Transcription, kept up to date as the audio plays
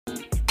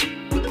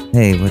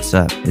Hey, what's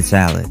up? It's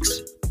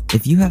Alex.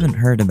 If you haven't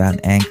heard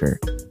about Anchor,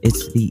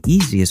 it's the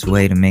easiest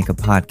way to make a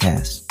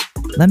podcast.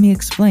 Let me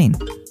explain.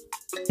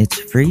 It's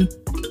free.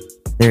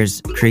 There's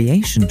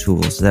creation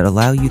tools that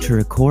allow you to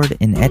record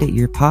and edit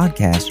your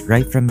podcast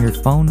right from your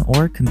phone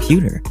or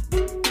computer.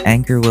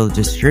 Anchor will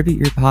distribute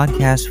your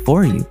podcast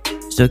for you,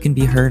 so it can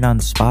be heard on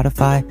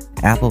Spotify,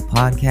 Apple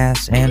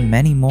Podcasts, and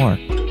many more.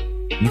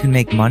 You can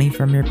make money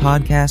from your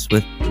podcast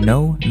with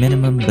no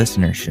minimum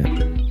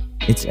listenership.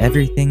 It's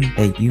everything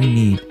that you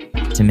need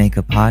to make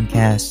a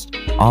podcast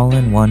all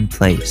in one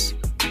place.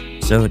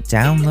 So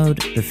download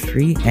the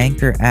free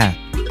Anchor app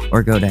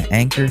or go to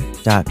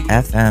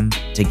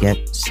anchor.fm to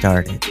get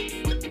started.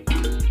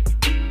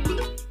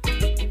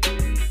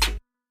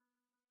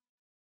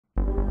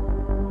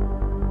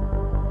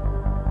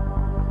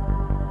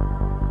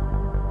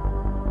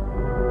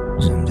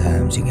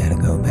 Sometimes you gotta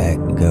go back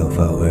to go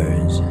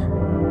forwards.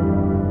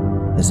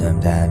 But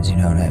sometimes you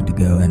don't have to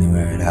go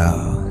anywhere at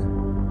all.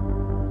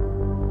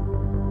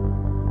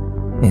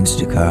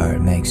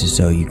 Instacart makes it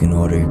so you can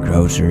order your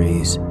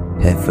groceries,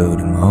 pet food,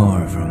 and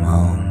more from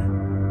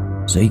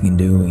home. So you can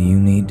do what you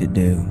need to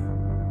do,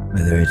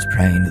 whether it's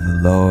praying to the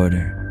Lord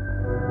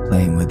or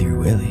playing with your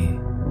willy.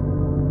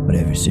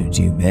 Whatever suits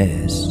you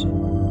best.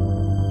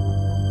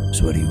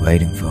 So what are you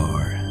waiting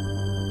for?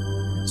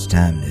 It's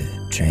time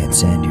to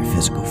transcend your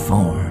physical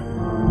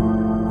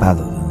form.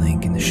 Follow the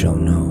link in the show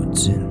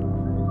notes and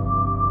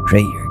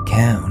create your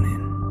account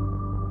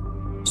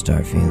and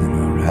start feeling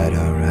alright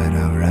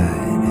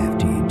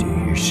after you do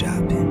your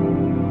shopping.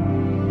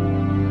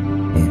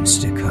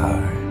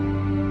 Instacart.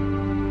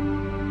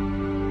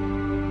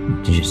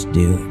 Just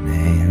do it,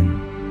 man.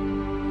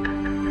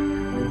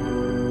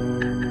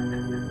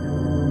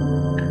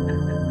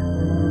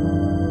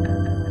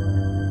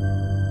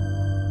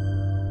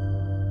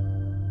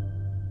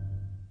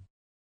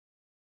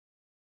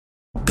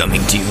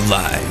 Coming to you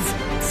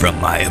live from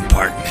my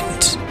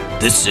apartment.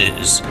 This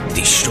is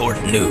the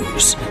Short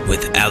News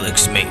with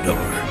Alex Mador.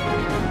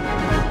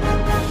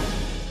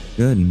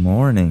 Good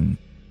morning.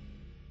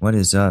 What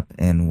is up,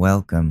 and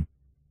welcome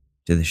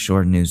to the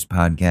Short News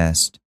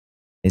Podcast.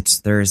 It's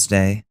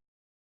Thursday,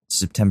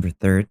 September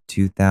 3rd,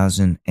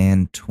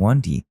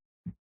 2020.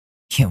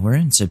 Yeah, we're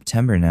in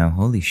September now.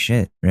 Holy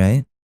shit,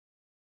 right?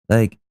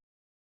 Like,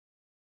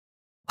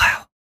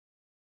 wow.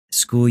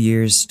 School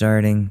year's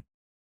starting.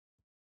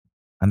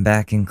 I'm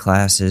back in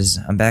classes.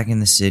 I'm back in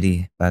the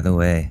city, by the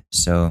way.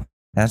 So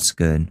that's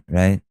good,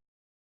 right?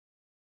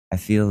 I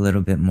feel a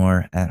little bit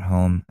more at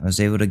home. I was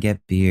able to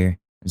get beer.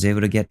 I was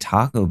able to get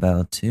Taco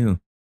Bell too.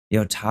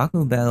 Yo,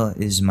 Taco Bell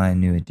is my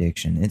new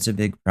addiction. It's a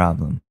big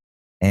problem.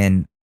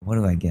 And what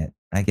do I get?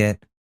 I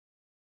get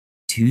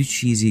 2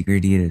 cheesy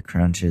gordita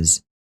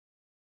crunches.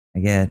 I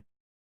get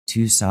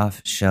 2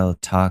 soft shell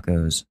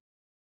tacos.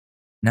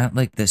 Not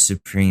like the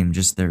Supreme,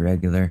 just the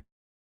regular.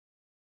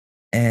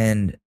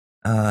 And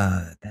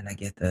then I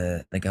get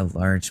a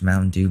large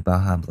Mountain Dew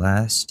Baja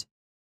Blast.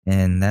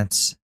 And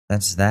that's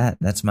that.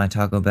 That's my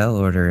Taco Bell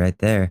order right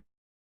there.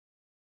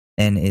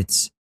 And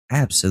it's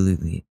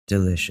absolutely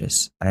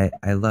delicious. I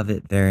love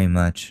it very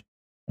much.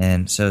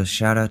 And so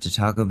shout out to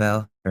Taco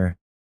Bell for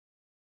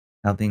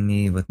helping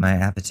me with my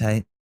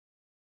appetite.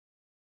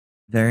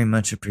 Very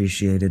much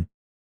appreciated.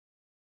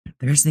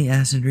 There's the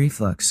acid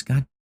reflux.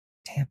 God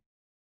damn.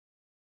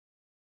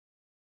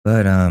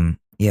 But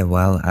yeah,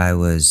 while I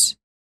was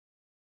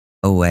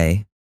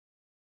away,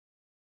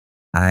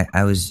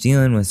 I was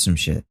dealing with some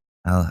shit.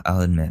 I'll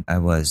admit I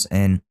was.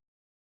 And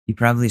you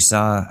probably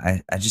saw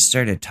I just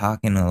started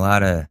talking a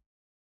lot of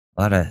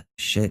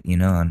shit,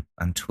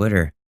 on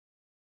Twitter.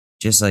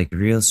 Just like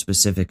real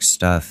specific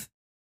stuff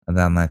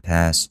about my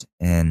past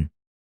and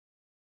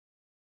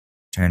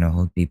trying to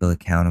hold people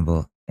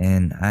accountable.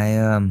 And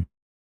I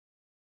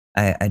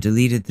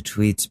deleted the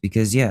tweets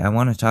because I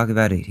want to talk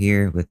about it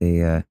here with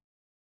a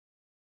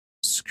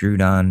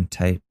screwed on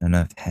tight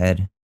enough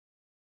head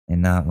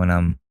and not when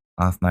I'm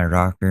off my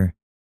rocker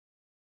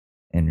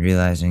and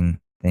realizing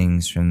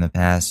things from the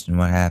past and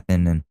what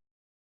happened. And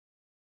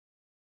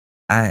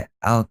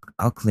I'll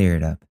clear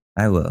it up.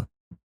 I will.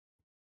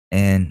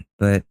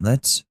 But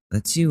let's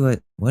see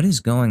what is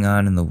going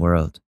on in the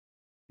world,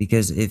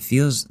 because it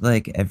feels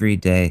like every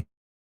day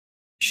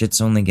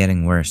shit's only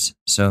getting worse.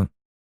 So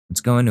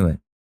let's go into it.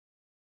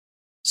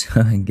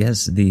 So I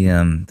guess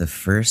the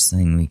first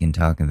thing we can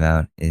talk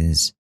about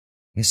is,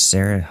 I guess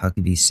Sarah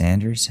Huckabee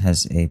Sanders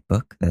has a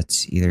book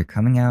that's either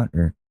coming out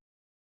or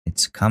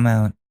it's come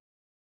out.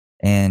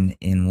 And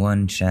in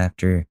one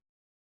chapter,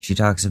 she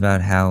talks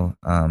about how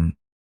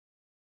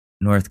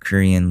North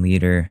Korean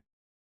leader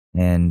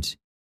and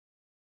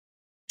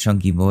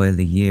chunky boy of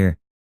the year,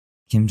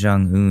 Kim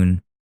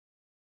Jong-un,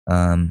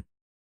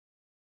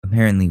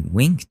 apparently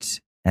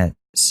winked at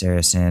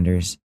Sarah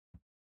Sanders.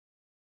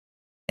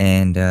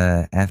 And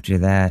after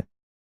that,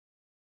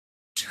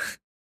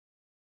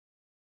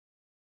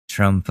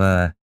 Trump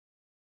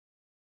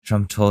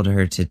told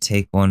her to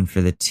take one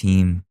for the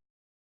team.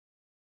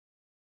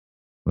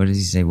 What does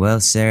he say? Well,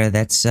 Sarah,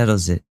 that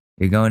settles it.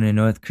 You're going to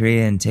North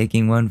Korea and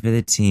taking one for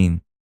the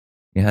team.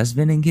 Your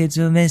husband and kids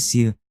will miss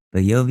you,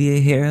 but you'll be a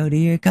hero to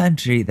your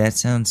country. That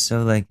sounds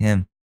so like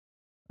him.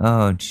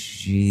 Oh,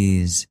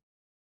 jeez.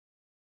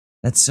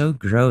 That's so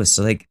gross.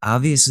 Like,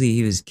 obviously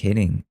he was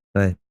kidding,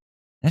 but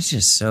that's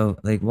just so,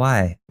 like,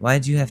 why?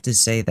 Why'd you have to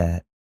say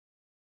that?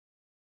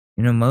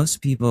 You know,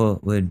 most people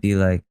would be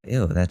like,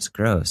 ew, that's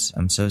gross.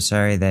 I'm so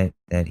sorry that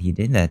he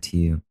did that to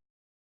you.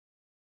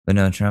 But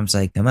no, Trump's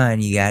like, come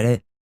on, you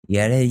gotta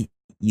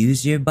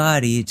use your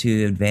body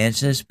to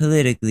advance us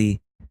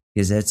politically,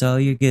 because that's all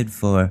you're good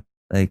for.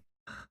 Like,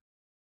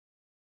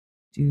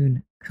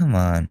 dude, come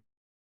on.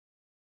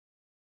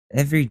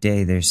 Every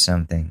day there's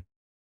something.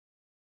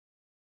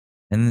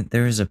 And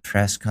there was a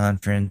press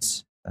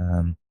conference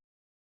a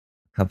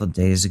couple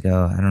days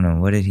ago. I don't know,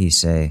 what did he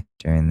say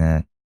during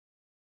that?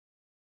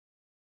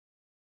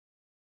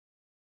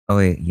 Oh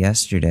wait,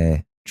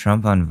 yesterday,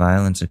 Trump on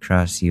violence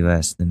across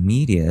U.S. The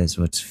media is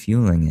what's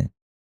fueling it.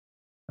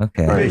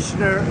 Okay.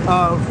 Commissioner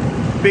of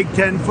Big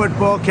Ten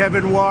football,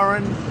 Kevin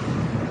Warren,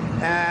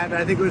 and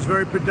I think it was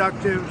very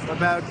productive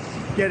about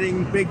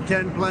getting Big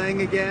Ten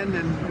playing again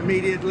and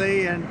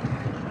immediately, and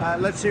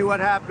let's see what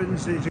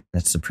happens.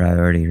 That's the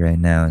priority right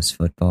now is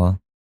football.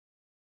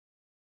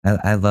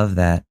 I love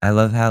that. I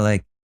love how,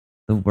 like,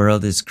 the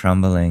world is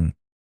crumbling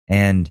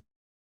and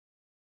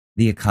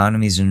the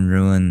economy's in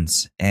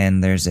ruins,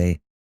 and there's a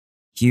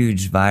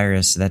huge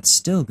virus that's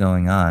still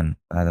going on,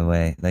 by the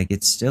way. Like,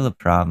 it's still a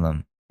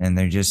problem, and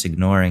they're just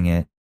ignoring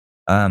it.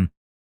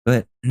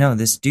 But no,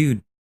 this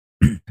dude,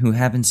 who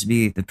happens to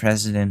be the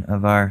president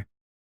of our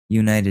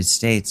United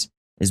States,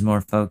 is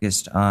more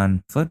focused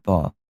on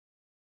football.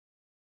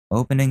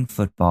 Opening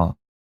football.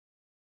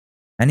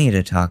 I need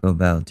a Taco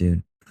Bell,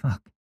 dude.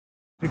 Fuck.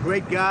 A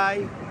great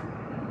guy.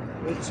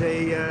 It's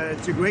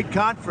a great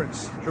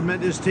conference.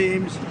 Tremendous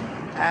teams,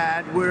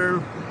 and we're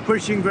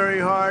pushing very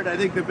hard. I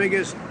think the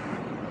biggest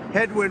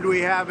headwind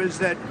we have is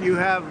that you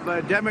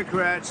have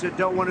Democrats that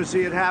don't want to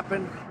see it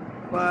happen,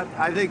 but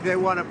I think they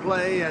want to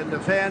play, and the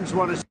fans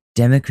want to.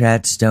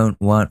 Democrats don't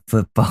want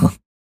football.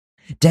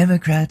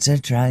 Democrats are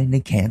trying to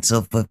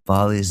cancel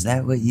football. Is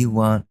that what you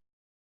want?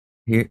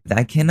 Here,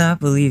 I cannot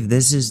believe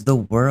this is the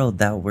world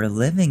that we're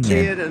living See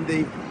in. it, and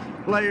the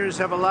players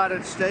have a lot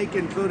at stake,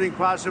 including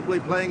possibly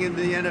playing in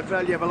the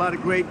NFL. You have a lot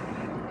of great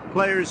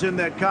players in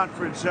that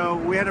conference. So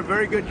we had a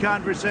very good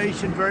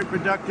conversation, very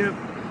productive,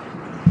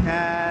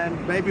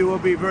 and maybe we'll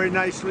be very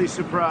nicely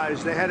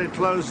surprised. They had it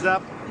closed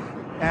up,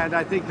 and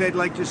I think they'd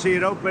like to see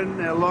it open,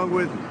 along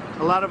with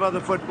a lot of other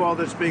football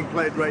that's being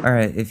played right now. All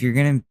right, if you're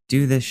going to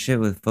do this shit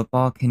with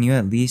football, can you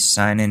at least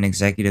sign an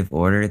executive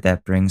order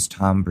that brings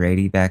Tom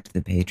Brady back to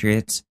the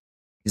Patriots?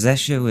 Because that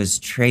shit was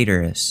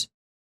traitorous.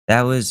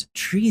 That was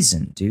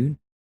treason, dude.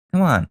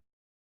 Come on.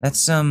 That's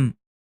some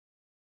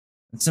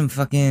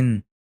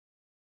fucking...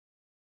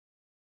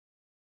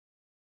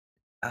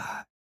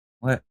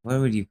 what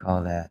would you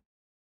call that?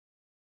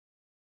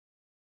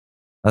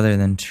 Other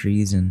than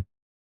treason.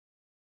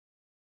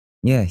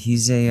 Yeah,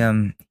 he's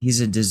a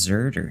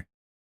deserter.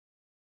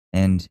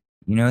 And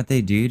you know what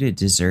they do to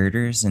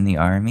deserters in the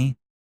army?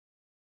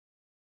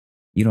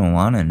 You don't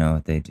want to know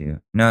what they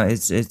do. No,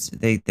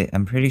 they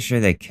I'm pretty sure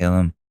they kill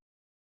them.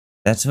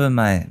 That's what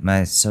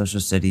my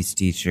social studies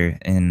teacher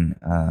in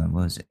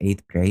what was it,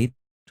 8th grade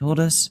told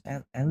us.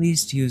 At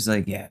least he was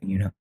like, yeah, you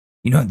know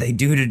what they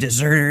do to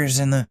deserters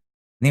in the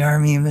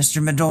army,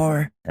 Mr.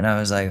 Mador. And I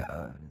was like,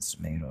 oh, it's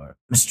Mador,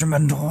 Mr.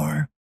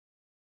 Mador.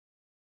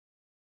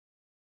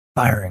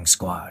 Firing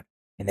squad.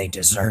 And they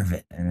deserve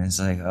it. And it's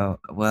like, oh,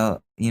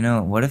 well,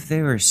 what if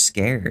they were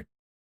scared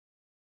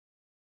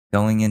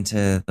going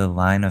into the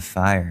line of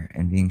fire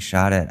and being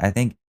shot at? I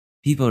think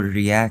people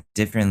react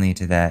differently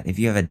to that. If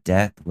you have a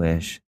death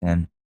wish,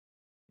 then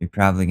you're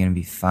probably going to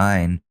be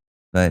fine.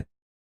 But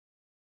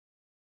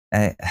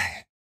I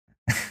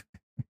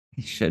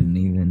shouldn't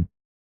even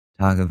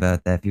talk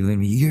about that. People are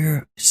going to be,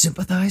 you're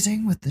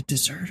sympathizing with the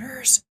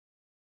deserters?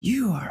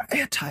 You are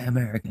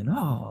anti-American.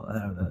 Oh.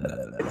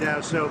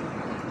 Yeah, so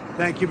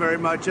thank you very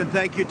much, and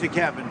thank you to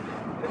Kevin.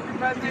 Mr.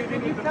 President,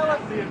 can you tell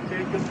us if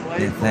Jacob Blake...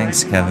 Yeah,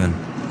 thanks, Kevin.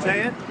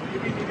 Say it? Will you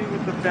be meeting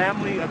with the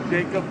family of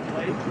Jacob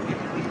Blake?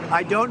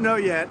 I don't know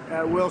yet.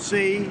 We'll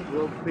see.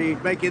 We'll be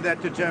making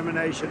that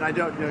determination. I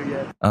don't know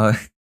yet. Oh,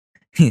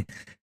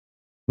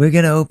 we're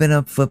going to open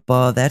up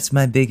football. That's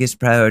my biggest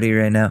priority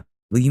right now.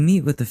 Will you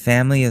meet with the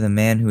family of the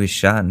man who was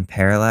shot and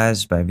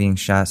paralyzed by being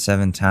shot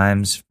 7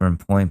 times from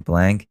point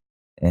blank?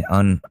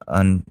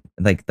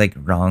 Like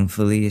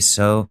wrongfully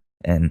so,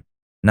 and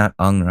not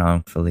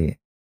unwrongfully,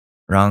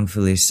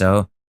 wrongfully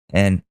so,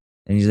 and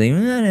he's like,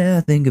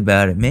 no, think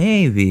about it,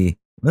 maybe,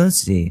 we'll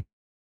see,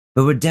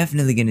 but we're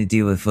definitely gonna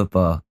deal with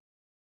football.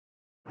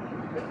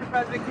 Mr.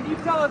 President, can you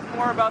tell us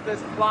more about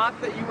this plot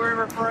that you were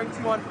referring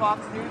to on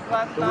Fox News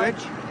last night?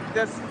 Which?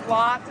 This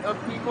plot of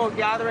people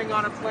gathering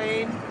on a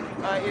plane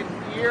in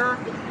gear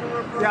that you were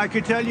referring to? Yeah, I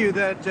could tell you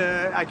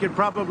that I could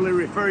probably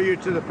refer you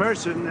to the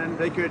person, and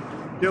they could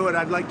do it.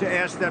 I'd like to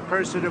ask that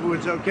person if it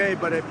was okay,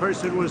 but a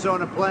person was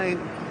on a plane,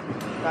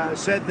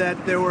 said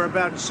that there were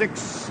about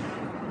 6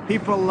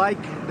 people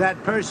like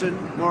that person,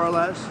 more or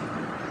less,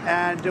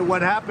 And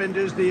what happened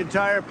is the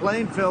entire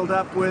plane filled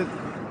up with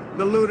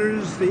the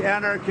looters, the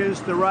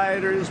anarchists, the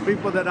rioters,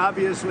 people that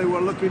obviously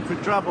were looking for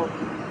trouble.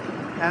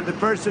 And the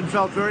person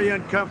felt very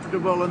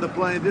uncomfortable in the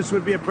plane. This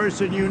would be a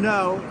person you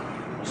know,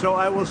 so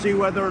I will see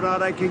whether or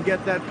not I can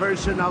get that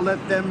person. I'll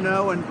let them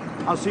know, and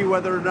I'll see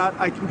whether or not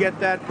I can get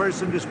that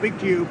person to speak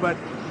to you. But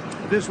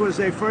this was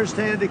a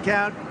first-hand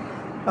account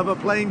of a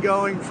plane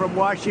going from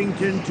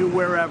Washington to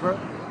wherever,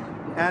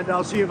 and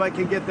I'll see if I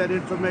can get that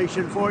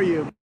information for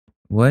you.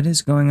 What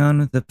is going on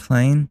with the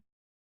plane?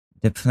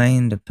 The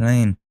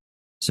plane.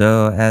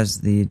 So,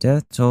 as the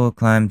death toll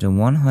climbed to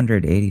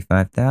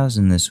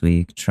 185,000 this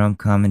week, Trump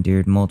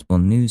commandeered multiple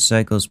news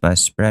cycles by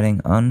spreading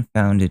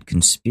unfounded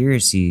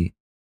conspiracy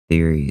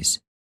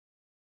theories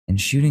and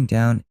shooting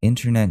down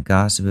internet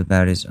gossip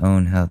about his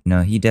own health.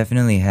 No, he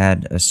definitely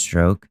had a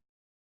stroke,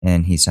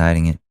 and he's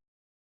hiding it.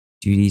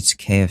 Dude eats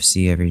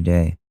KFC every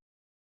day.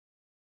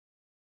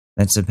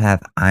 That's the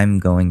path I'm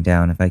going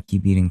down if I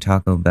keep eating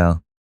Taco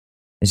Bell.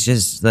 It's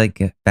just,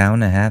 like,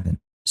 bound to happen.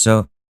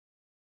 So,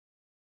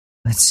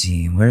 let's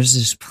see, where's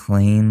this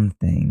plane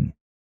thing?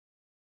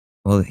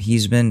 Well,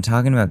 he's been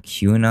talking about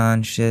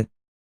QAnon shit.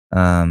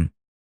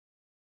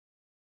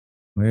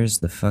 Where's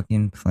the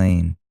fucking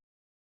plane?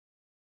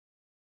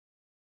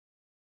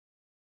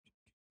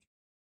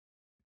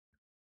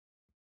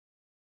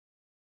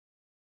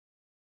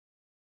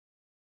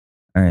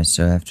 Alright,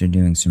 so after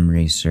doing some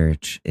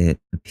research, it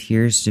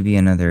appears to be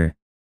another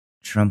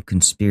Trump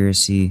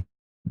conspiracy.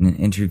 In an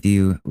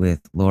interview with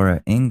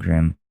Laura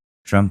Ingraham,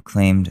 Trump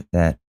claimed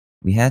that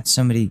we had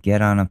somebody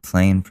get on a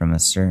plane from a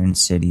certain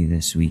city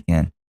this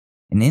weekend,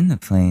 and in the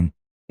plane,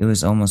 it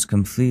was almost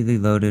completely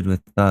loaded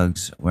with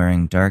thugs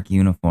wearing dark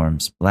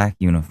uniforms, black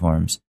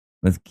uniforms,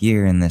 with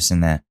gear and this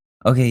and that.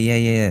 Okay,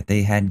 yeah,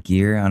 they had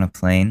gear on a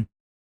plane.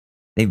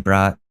 They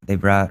brought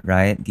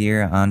riot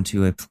gear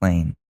onto a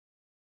plane.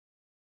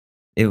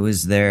 It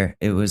was their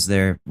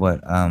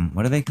what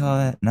do they call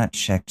it? Not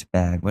checked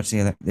bag. What's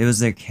the other? It was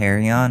their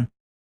carry-on.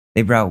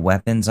 They brought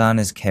weapons on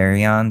as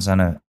carry-ons on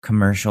a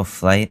commercial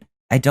flight.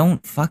 I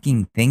don't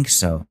fucking think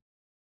so.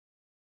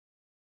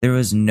 There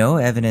was no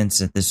evidence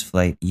that this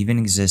flight even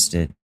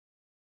existed.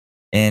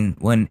 And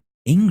when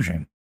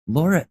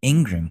Laura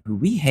Ingraham, who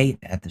we hate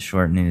at the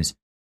Short News,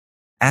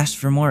 asked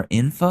for more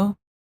info,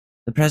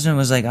 the president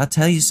was like, I'll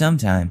tell you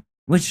sometime,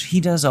 which he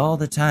does all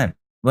the time.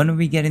 When are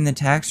we getting the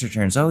tax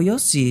returns? Oh, you'll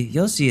see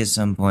at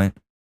some point.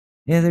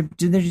 Yeah,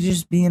 they're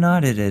just being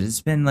audited.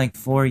 It's been like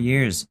 4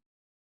 years.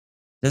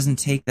 It doesn't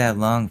take that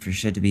long for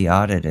shit to be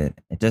audited.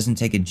 It doesn't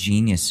take a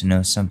genius to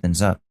know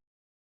something's up.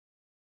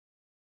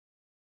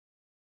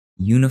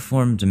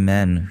 Uniformed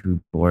men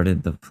who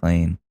boarded the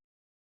plane.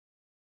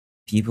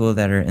 People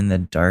that are in the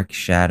dark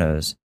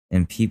shadows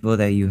and people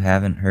that you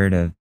haven't heard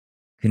of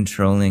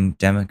controlling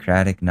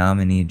Democratic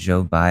nominee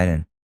Joe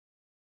Biden.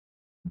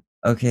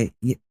 Okay,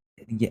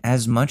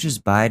 as much as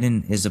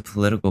Biden is a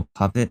political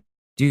puppet,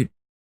 dude,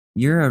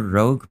 you're a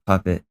rogue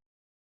puppet.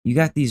 You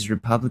got these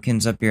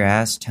Republicans up your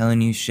ass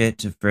telling you shit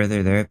to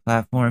further their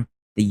platform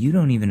that you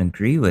don't even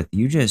agree with.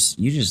 You just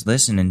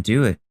listen and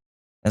do it.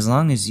 As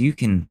long as you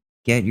can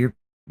get your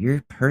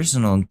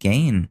personal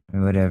gain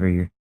or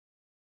whatever.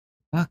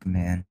 Fuck,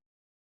 man.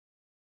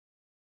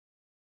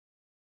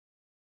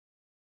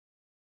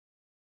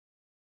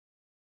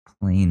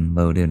 Plane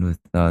loaded with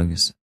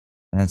thugs.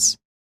 That's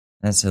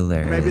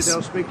hilarious. Maybe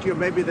they'll speak to you,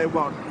 maybe they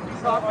won't.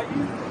 So are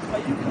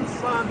you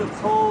concerned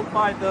at all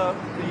by the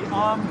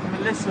armed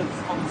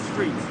militias on the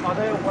streets? Are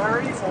they a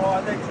worry, or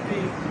are they to be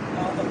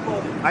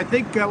applauded? I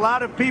think a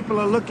lot of people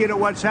are looking at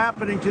what's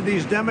happening to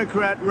these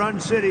Democrat-run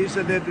cities,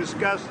 and they're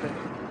disgusted.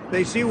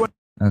 They see what...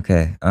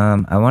 Okay,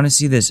 I want to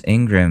see this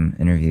Ingraham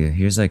interview.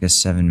 Here's like a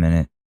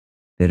 7-minute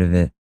bit of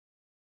it.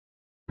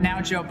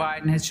 Now Joe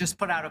Biden has just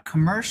put out a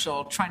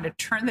commercial trying to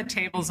turn the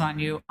tables on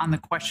you on the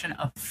question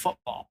of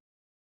football.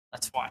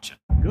 Let's watch it.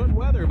 Good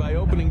weather by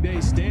opening day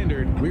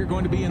standard. We're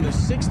going to be in the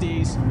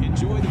 60s.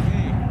 Enjoy the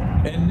game.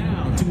 And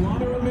now, to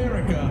honor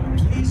America,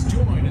 please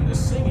join in the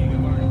singing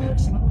of our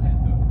national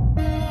anthem.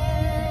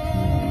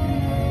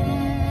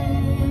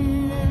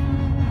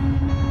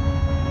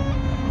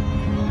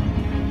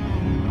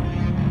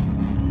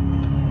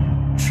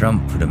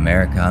 Trump put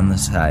America on the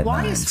sidelines.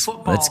 Why is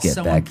football Let's get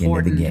so back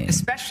important, into the game.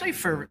 especially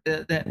for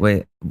the...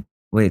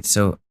 Wait,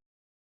 so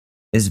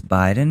is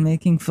Biden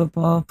making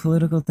football a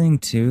political thing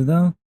too,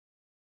 though?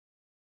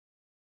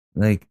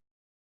 Like,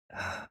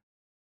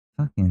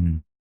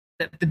 fucking...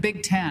 The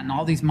Big Ten,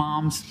 all these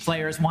moms,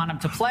 players want them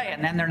to play,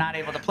 and then they're not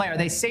able to play. Are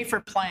they safer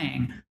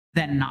playing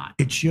than not?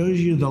 It shows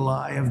you the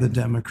lie of the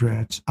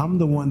Democrats. I'm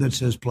the one that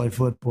says play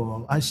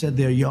football. I said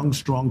they're young,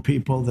 strong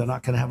people. They're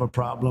not going to have a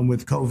problem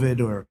with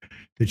COVID or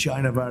the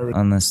China virus.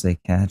 Unless they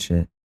catch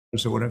it.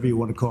 Or whatever you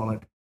want to call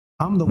it.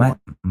 I'm the one.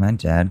 My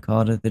dad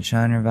called it the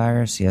China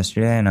virus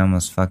yesterday, and I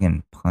almost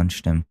fucking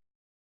punched him.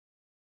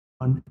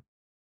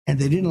 And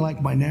they didn't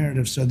like my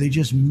narrative, so they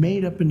just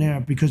made up a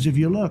narrative. Because if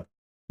you look,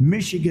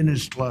 Michigan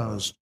is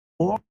closed.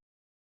 Or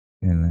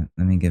Here,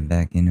 let me get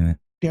back into it.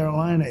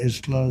 Carolina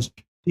is closed.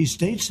 these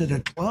states that are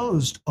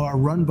closed are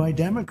run by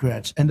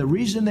Democrats. And the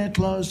reason they're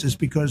closed is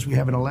because we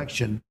have an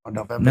election on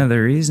November. No, the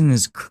reason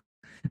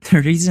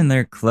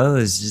they're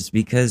closed is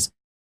because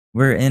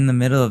we're in the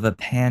middle of a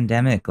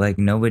pandemic like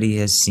nobody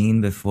has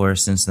seen before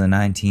since the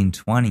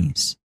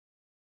 1920s.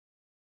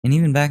 And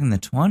even back in the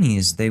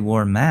 20s, they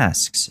wore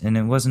masks, and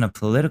it wasn't a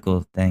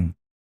political thing.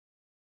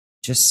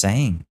 Just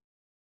saying.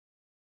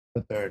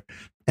 The third.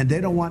 And they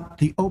don't want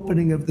the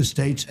opening of the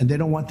states, and they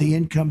don't want the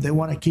income. They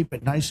want to keep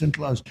it nice and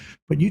closed.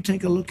 But you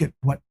take a look at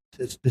what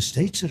the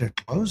states that are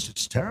closed,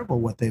 it's terrible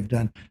what they've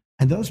done.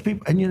 And those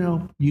people, and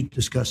you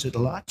discuss it a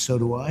lot, so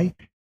do I.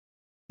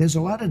 There's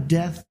a lot of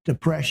death,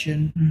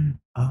 depression,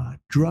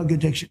 drug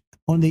addiction.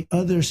 On the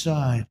other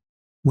side,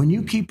 when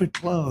you keep it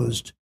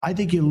closed, I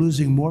think you're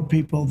losing more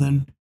people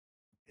than,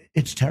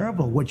 it's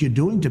terrible what you're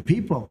doing to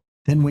people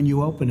than when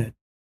you open it.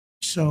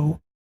 So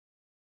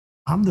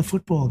I'm the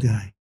football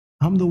guy.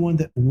 I'm the one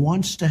that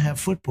wants to have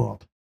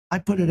football. I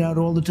put it out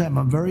all the time.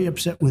 I'm very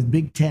upset with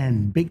Big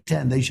Ten. Big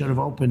Ten, they should have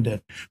opened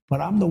it.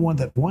 But I'm the one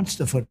that wants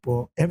the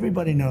football.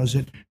 Everybody knows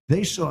it.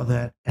 They saw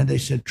that, and they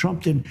said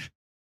Trump didn't.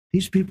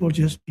 These people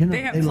just,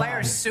 they have players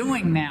lie.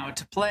 suing now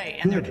to play,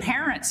 and their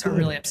parents are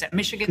really upset.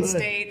 Michigan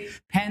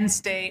State, Penn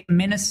State,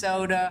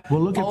 Minnesota,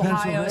 look at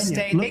Ohio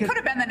State. Look they could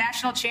have been the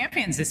national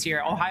champions this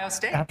year, Ohio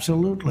State.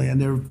 Absolutely,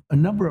 and there are a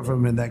number of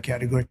them in that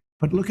category.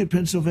 But look at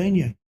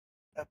Pennsylvania.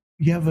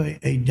 You have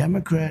a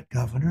Democrat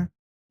governor.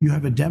 You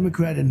have a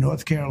Democrat in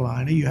North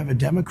Carolina. You have a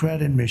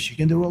Democrat in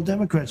Michigan. They're all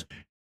Democrats.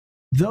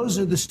 Those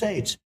are the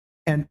states.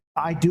 And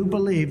I do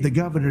believe the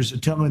governors are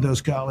telling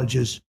those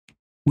colleges,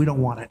 we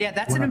don't want it. Yeah,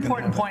 that's an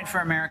important point for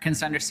Americans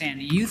to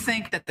understand. You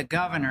think that the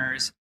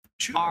governors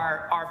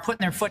are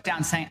putting their foot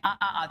down saying,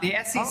 the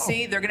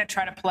SEC, they're going to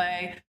try to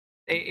play.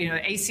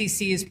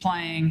 ACC is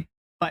playing,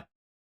 but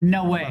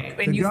no way.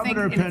 And you think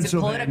it's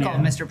political,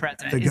 Mr.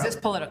 President. Is this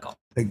political?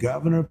 The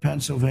governor of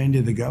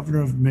Pennsylvania, the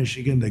governor of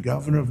Michigan, the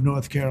governor of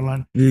North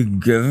Carolina. The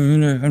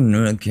governor of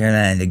North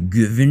Carolina, the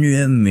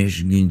governor of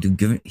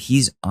Michigan,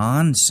 he's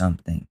on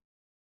something.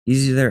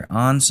 He's either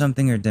on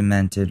something or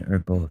demented or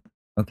both,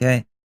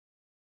 okay?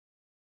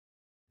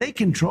 They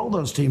control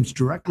those teams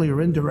directly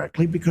or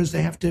indirectly because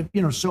they have to,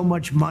 so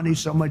much money,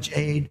 so much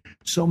aid,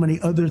 so many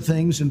other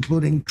things,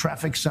 including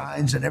traffic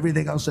signs and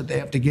everything else that they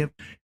have to give.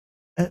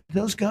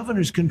 Those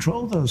governors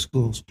control those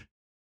schools.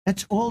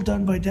 That's all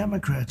done by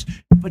Democrats.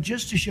 But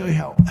just to show you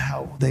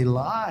how they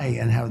lie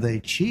and how they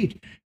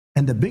cheat,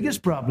 and the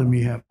biggest problem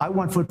you have, I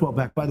want football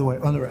back. By the way,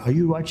 are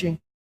you watching?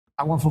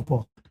 I want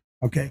football.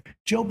 Okay.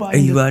 Joe Biden. Are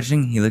you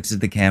watching? He looks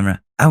at the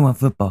camera. I want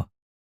football.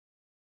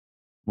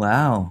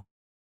 Wow.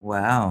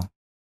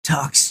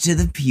 Talks to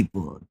the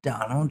people,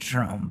 Donald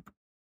Trump.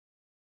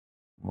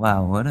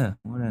 Wow, what a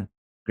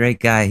great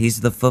guy.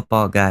 He's the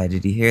football guy.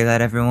 Did you hear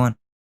that, everyone?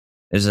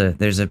 There's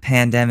a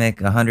pandemic.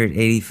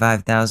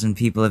 185,000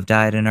 people have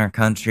died in our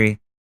country,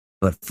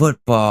 but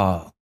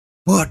football.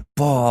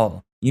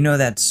 You know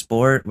that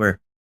sport where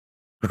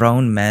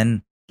grown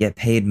men get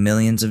paid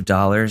millions of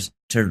dollars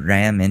to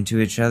ram into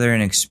each other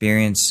and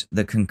experience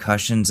the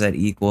concussions that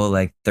equal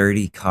like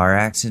 30 car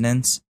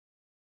accidents?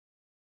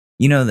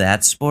 You know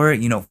that sport?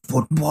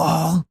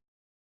 Football?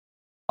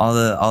 All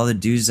the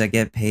dudes that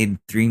get paid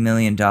 $3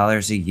 million a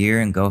year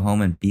and go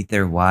home and beat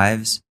their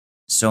wives,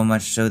 so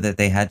much so that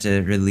they had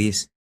to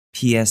release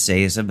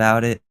PSAs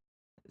about it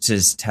to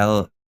just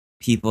tell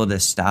people to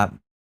stop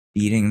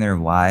beating their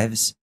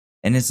wives.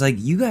 And it's like,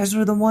 you guys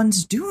were the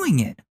ones doing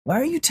it.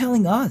 Why are you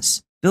telling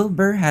us? Bill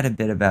Burr had a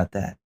bit about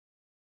that.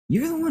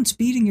 You're the ones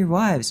beating your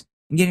wives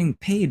and getting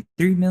paid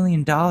 $3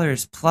 million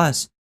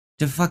plus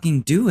to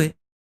fucking do it.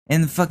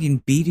 And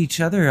fucking beat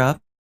each other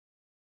up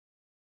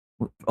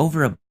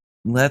over a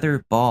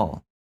leather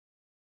ball.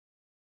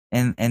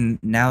 And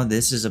now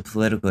this is a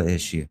political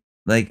issue.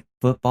 Like,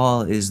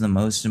 football is the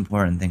most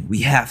important thing. We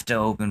have to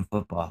open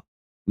football.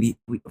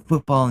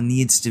 Football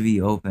needs to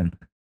be open.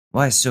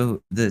 Why?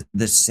 So the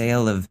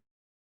sale of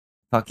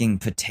fucking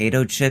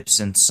potato chips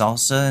and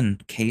salsa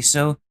and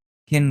queso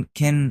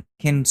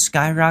can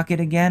skyrocket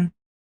again?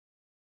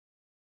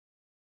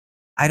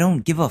 I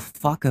don't give a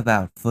fuck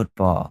about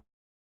football.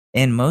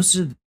 And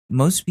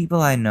most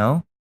people I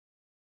know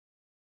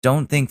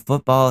don't think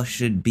football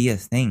should be a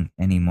thing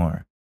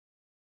anymore.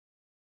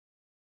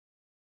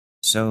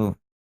 So,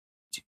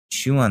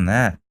 chew on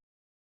that,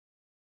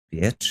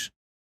 bitch.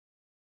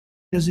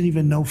 Doesn't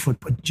even know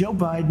football. Joe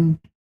Biden,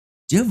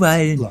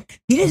 look,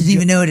 he doesn't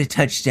even know what a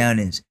touchdown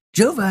is.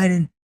 Joe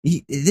Biden,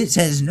 this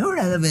has no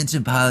relevance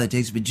in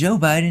politics, but Joe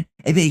Biden,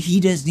 I bet he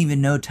doesn't even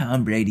know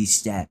Tom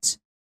Brady's stats.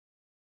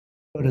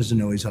 Joe doesn't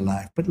know he's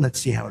alive, but let's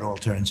see how it all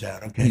turns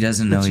out, okay? He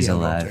doesn't know he's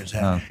alive.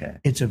 Okay.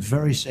 It's a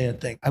very sad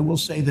thing. I will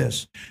say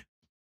this.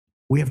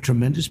 We have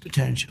tremendous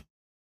potential.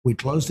 We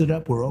closed it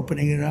up. We're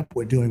opening it up.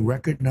 We're doing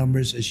record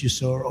numbers. As you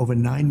saw, over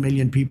 9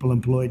 million people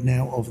employed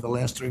now over the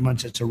last 3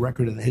 months. It's a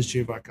record in the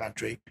history of our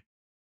country.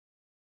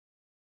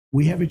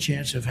 We have a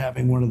chance of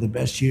having one of the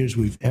best years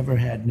we've ever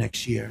had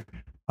next year.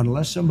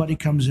 Unless somebody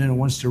comes in and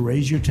wants to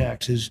raise your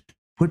taxes,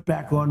 put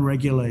back on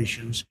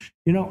regulations.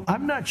 You know,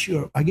 I'm not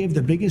sure. I gave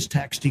the biggest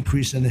tax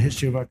decrease in the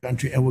history of our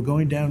country, and we're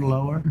going down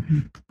lower.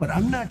 But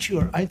I'm not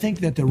sure. I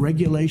think that the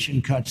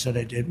regulation cuts that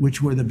I did,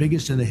 which were the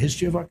biggest in the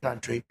history of our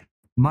country,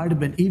 might have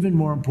been even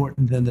more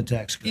important than the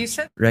tax cuts. You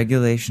said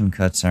Regulation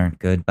cuts aren't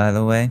good, by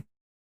the way.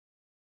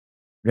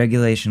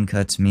 Regulation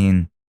cuts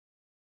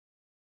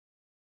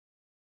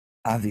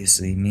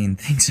obviously mean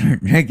things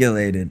aren't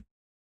regulated.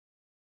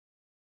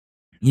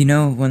 You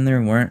know, when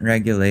there weren't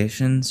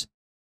regulations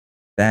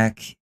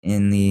back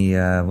in the,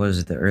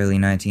 the early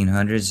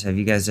 1900s, have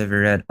you guys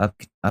ever read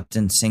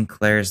Upton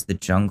Sinclair's The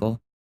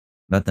Jungle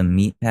about the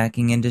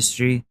meatpacking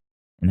industry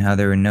and how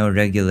there were no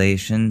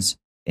regulations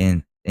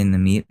in the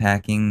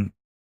meatpacking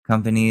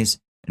companies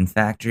and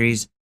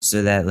factories,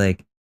 so that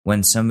like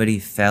when somebody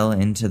fell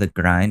into the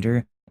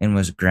grinder and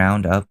was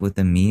ground up with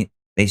the meat,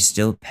 they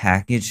still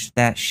packaged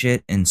that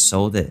shit and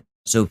sold it.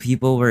 So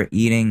people were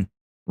eating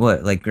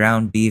like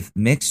ground beef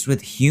mixed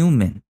with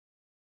human.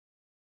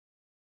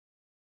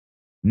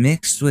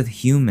 Mixed with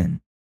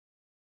human.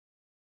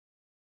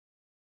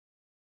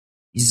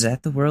 Is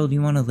that the world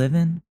you want to live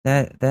in?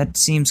 That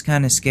seems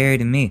kind of scary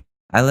to me.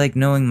 I like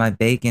knowing my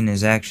bacon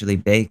is actually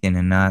bacon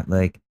and not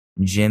like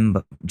Jim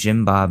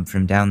Bob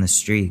from down the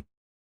street.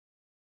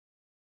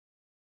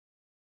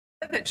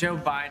 that Joe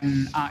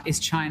Biden is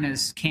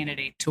China's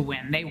candidate to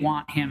win. They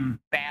want him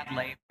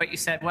badly. But you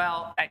said,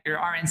 well, at your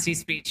RNC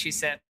speech, you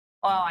said,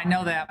 well, I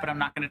know that, but I'm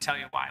not going to tell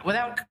you why,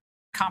 without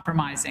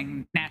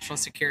compromising national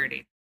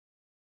security.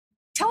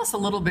 Tell us a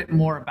little bit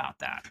more about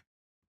that.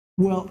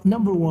 Well,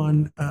 number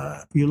one,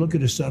 you look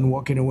at his son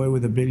walking away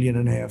with $1.5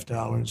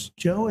 billion.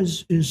 Joe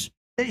is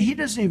he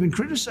doesn't even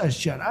criticize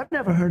China. I've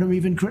never heard him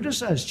even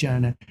criticize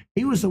China.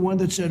 He was the one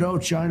that said, oh,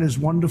 China's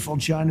wonderful,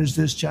 China's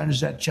this,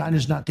 China's that,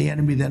 China's not the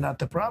enemy, they're not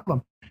the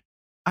problem.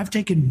 I've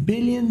taken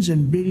billions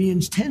and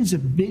billions, tens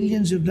of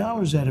billions of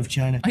dollars out of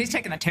China. Well, he's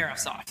taking the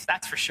tariffs off,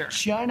 that's for sure.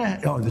 China,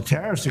 the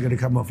tariffs are going to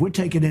come off. We're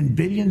taking in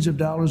billions of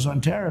dollars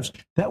on tariffs.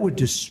 That would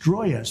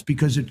destroy us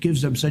because it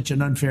gives them such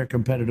an unfair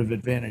competitive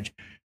advantage.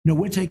 No,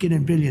 we're taking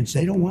in billions.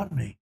 They don't want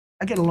me.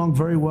 I get along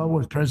very well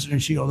with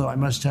President Xi, although I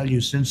must tell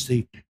you, since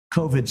the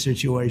COVID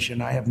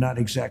situation, I have not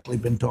exactly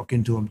been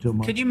talking to him too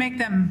much. Could you make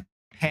them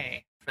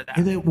pay for that?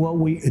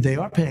 They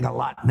are paying a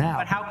lot now.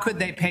 But how could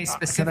they pay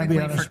specifically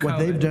can I be honest, for COVID? What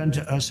they've done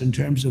to us in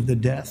terms of the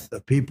death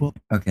of people.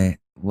 Okay,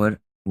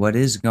 what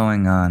is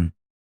going on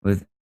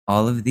with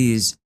all of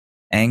these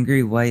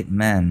angry white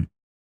men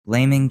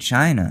blaming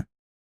China?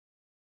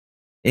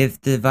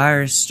 If the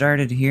virus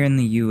started here in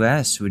the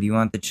U.S., would you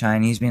want the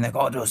Chinese being like,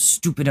 oh, those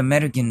stupid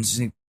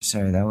Americans?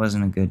 Sorry, that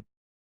wasn't a good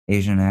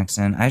Asian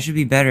accent. I should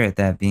be better at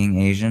that, being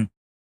Asian.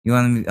 You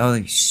want them to be,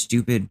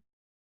 oh,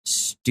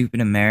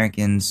 stupid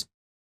Americans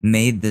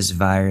made this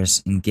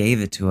virus and gave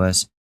it to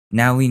us.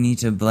 Now we need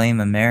to blame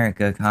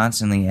America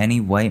constantly. Any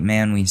white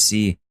man we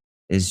see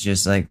is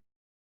just like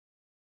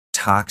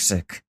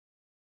toxic.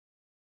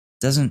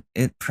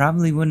 It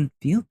probably wouldn't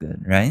feel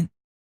good, right?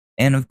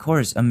 And of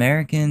course,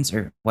 Americans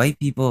or white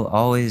people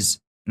always,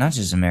 not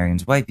just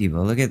Americans, white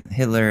people, look at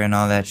Hitler and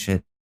all that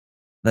shit.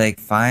 Like,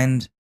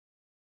 find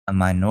a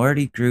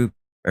minority group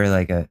or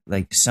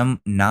like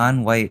some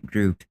non-white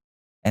group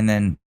and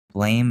then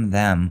blame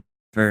them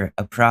for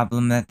a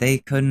problem that they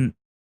couldn't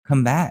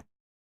combat.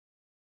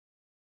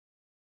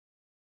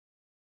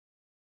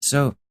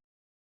 So,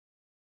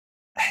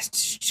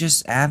 it's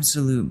just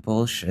absolute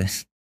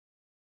bullshit.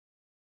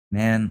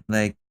 Man,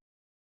 like,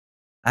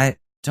 I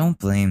don't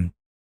blame.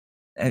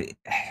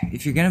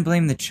 If you're gonna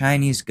blame the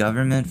Chinese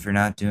government for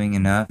not doing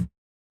enough,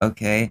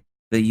 okay,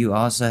 but you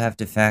also have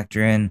to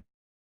factor in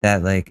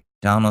that, like,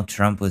 Donald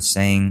Trump was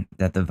saying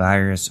that the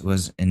virus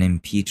was an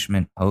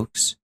impeachment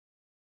hoax,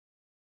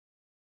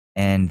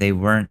 and they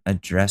weren't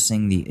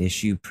addressing the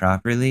issue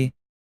properly,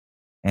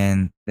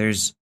 and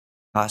there's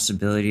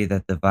possibility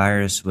that the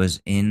virus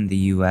was in the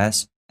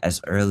US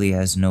as early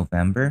as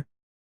November.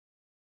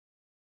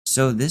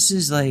 So this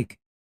is like,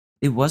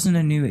 it wasn't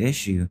a new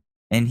issue,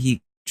 and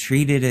he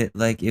treated it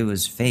like it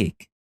was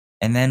fake.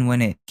 And then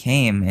when it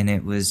came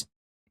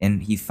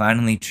and he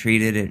finally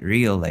treated it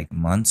real, like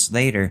months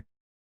later,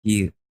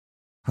 he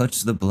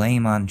puts the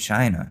blame on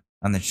China,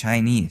 on the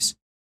Chinese.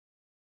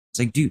 It's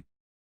like, dude,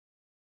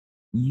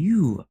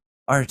 you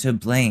are to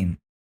blame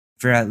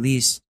for at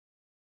least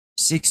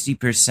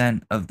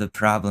 60% of the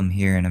problem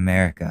here in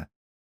America.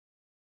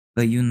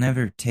 But you'll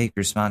never take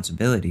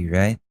responsibility,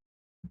 right?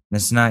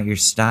 That's not your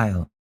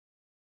style.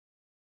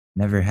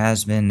 Never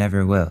has been,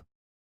 never will.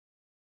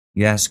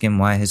 You ask him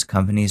why his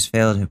companies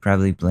failed, he'll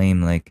probably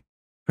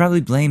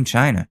blame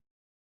China.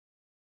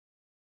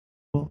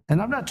 And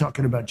I'm not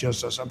talking about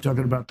just us, I'm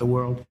talking about the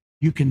world.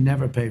 You can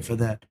never pay for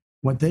that.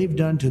 What they've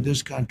done to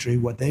this country,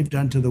 what they've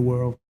done to the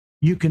world,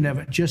 you can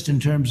never, just in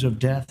terms of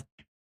death.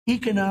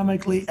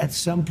 Economically, at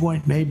some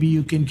point, maybe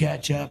you can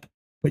catch up,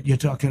 but you're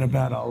talking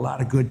about a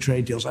lot of good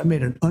trade deals. I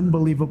made an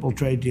unbelievable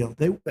trade deal.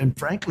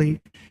 Frankly,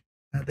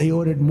 they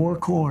ordered more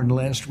corn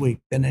last week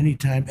than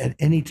at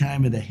any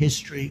time in the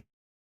history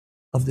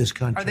of this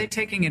country. Are they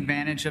taking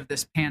advantage of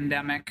this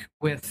pandemic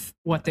with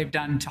what they've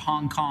done to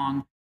Hong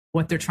Kong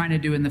what they're trying to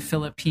do in the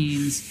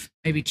Philippines,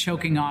 maybe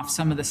choking off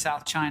some of the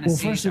South China Well,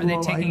 Sea? first Are of they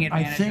all, taking I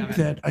advantage think of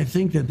it? I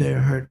think that they're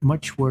hurt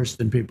much worse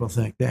than people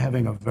think. They're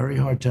having a very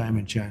hard time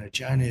in China.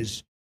 China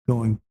is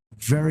going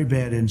very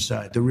bad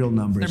inside. The real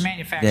numbers. Their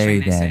manufacturing, Very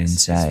they bad say, has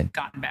inside.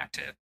 gotten back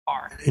to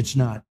par. It's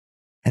not,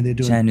 and they're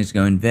doing. China's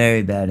going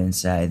very bad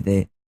inside.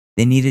 They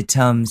needed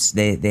Tums.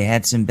 They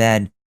had some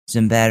bad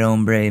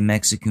hombre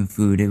Mexican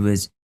food. It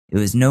was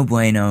no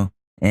bueno,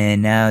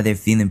 and now they're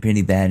feeling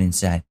pretty bad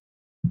inside.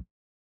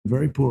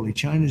 Very poorly.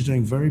 China's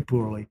doing very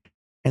poorly.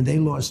 And they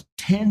lost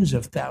tens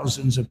of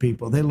thousands of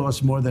people. They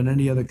lost more than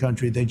any other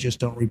country. They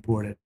just don't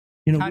report it.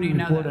 You know, How do we you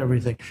know report that?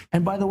 everything.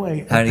 And by the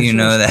way, How do you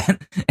know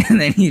that?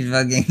 And then he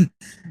fucking.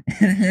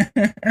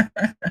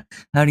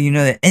 How do you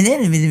know that? And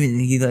then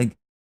he like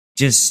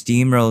just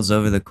steamrolls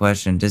over the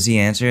question. Does he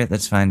answer it?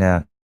 Let's find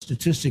out.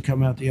 Statistic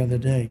come out the other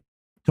day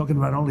talking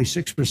about only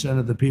 6%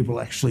 of the people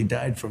actually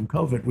died from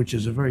COVID, which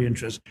is a very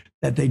interesting,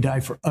 that they die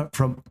from Well,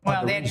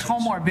 other they had reasons.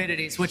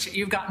 comorbidities, which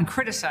you've gotten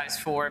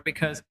criticized for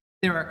because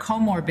there are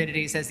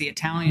comorbidities, as the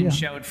Italians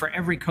showed, for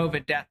every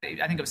COVID death.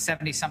 I think it was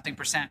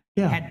 70-something%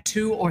 had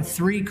 2 or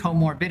 3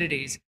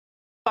 comorbidities.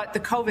 But the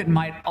COVID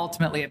might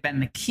ultimately have been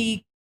the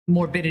key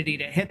morbidity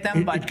to hit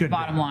them. But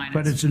bottom line,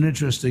 but it's an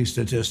interesting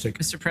statistic.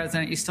 Mr.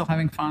 President, you still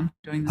having fun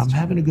doing this? I'm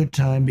having a good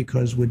time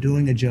because we're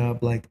doing a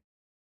job like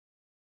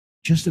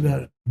just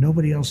about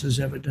nobody else has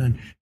ever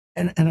done.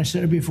 And I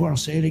said it before, I'll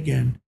say it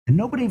again. And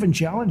nobody even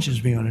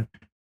challenges me on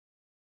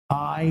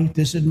it.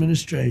 This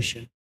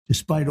administration,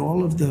 despite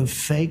all of the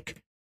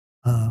fake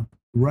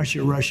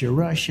Russia,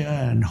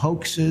 and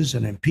hoaxes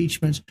and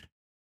impeachments,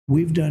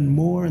 we've done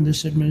more in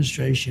this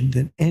administration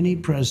than any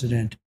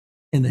president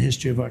in the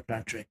history of our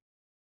country.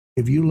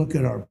 If you look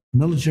at our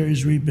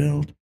military's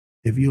rebuild,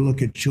 if you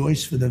look at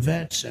choice for the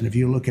vets, and if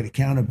you look at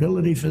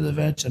accountability for the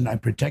vets, and I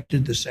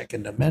protected the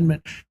Second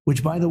Amendment,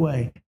 which, by the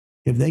way,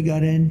 if they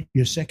got in,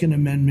 your Second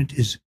Amendment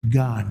is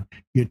gone.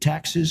 Your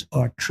taxes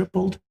are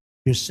tripled.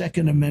 Your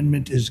Second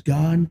Amendment is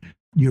gone.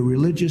 Your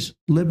religious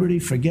liberty,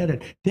 forget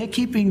it. They're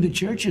keeping the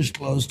churches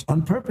closed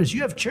on purpose.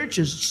 You have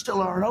churches that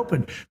still aren't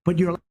open, but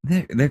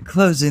they're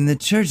closing the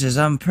churches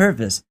on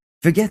purpose.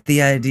 Forget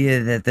the idea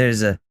that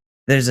there's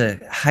a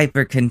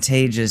hyper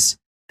contagious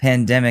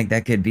pandemic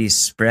that could be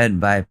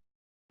spread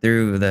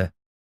through the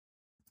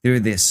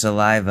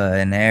saliva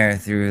and air,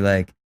 through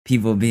like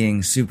people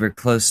being super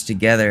close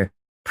together,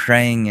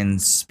 praying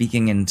and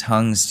speaking in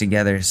tongues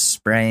together,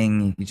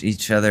 spraying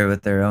each other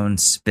with their own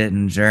spit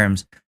and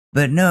germs.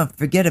 But no,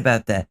 forget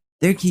about that.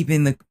 They're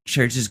keeping the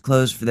churches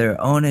closed for their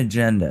own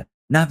agenda,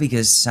 not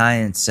because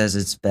science says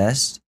it's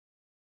best.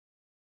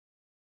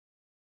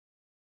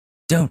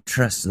 Don't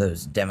trust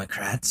those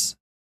Democrats.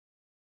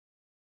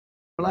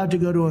 allowed to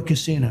go to a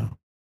casino.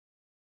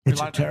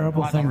 It's a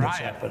terrible thing that's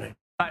riot. happening.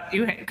 But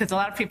because a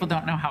lot of people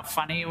don't know how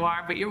funny you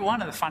are, but you're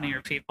one of the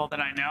funnier people that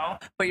I know.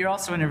 But you're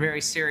also in a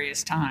very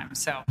serious time.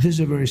 So This is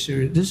a very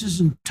serious. This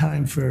isn't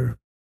time for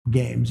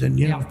games. And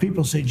you know, if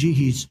people say, "Gee,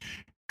 he's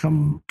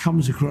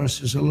comes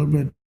across as a little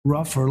bit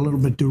rough or a little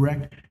bit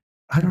direct,"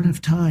 I don't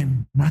have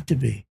time not to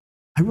be.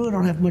 I really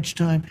don't have much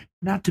time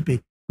not to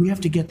be. We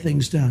have to get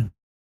things done,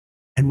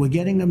 and we're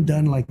getting them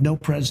done like no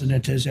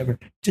president has ever.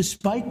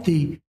 Despite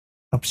the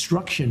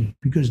obstruction,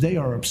 because they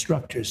are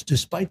obstructors.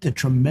 Despite the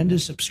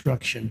tremendous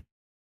obstruction,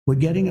 we're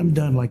getting them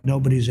done like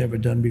nobody's ever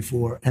done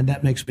before, and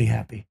that makes me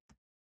happy.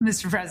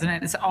 Mr.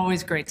 President, it's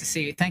always great to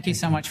see you. Thank you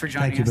so much for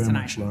joining Thank you us very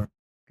tonight. much, Laura.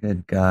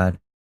 Good God.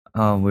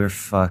 Oh, we're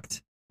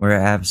fucked. We're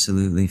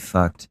absolutely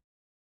fucked.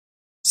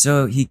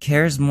 So he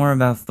cares more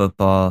about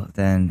football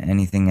than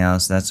anything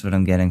else. That's what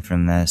I'm getting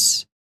from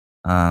this.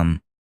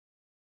 And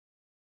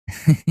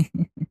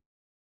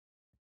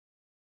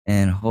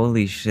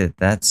holy shit,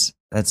 that's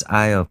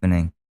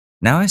eye-opening.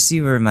 Now I see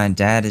where my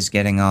dad is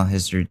getting all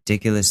his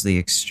ridiculously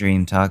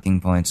extreme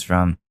talking points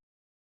from.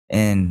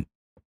 And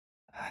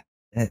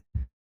I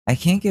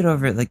can't get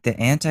over it. Like the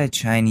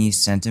anti-Chinese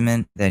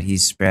sentiment that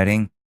he's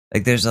spreading.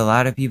 Like there's a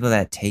lot of people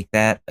that take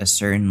that a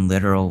certain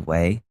literal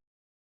way.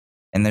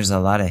 And there's a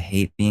lot of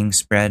hate being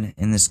spread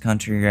in this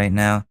country right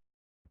now.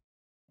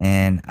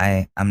 And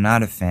I'm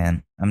not a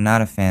fan. I'm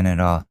not a fan at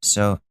all.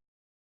 So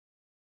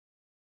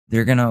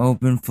they're going to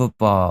open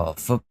football.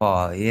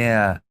 Football,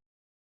 yeah.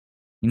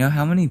 You know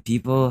how many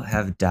people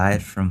have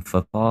died from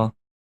football?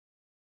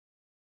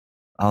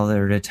 All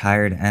the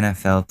retired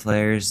NFL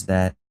players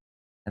that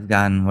have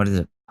gotten, what is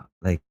it,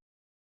 like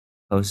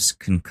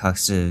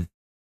post-concussive,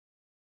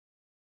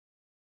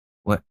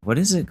 what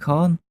is it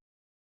called?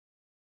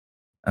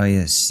 Oh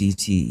yeah,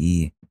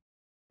 CTE.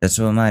 That's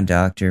what my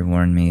doctor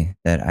warned me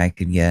that I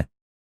could get,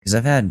 because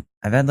I've had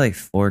like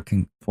four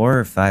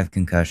or five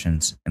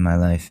concussions in my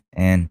life,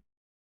 and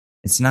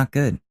it's not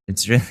good.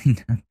 It's really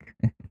not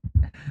good.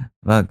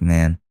 Fuck,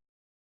 man.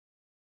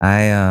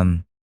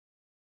 I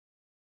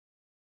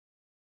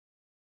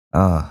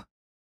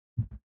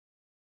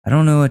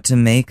don't know what to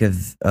make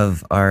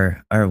of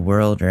our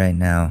world right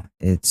now.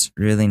 It's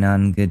really not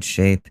in good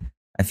shape.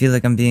 I feel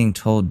like I'm being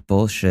told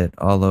bullshit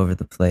all over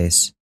the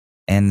place,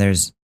 and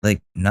there's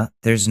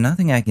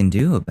nothing I can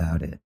do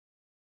about it.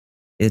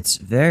 It's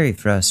very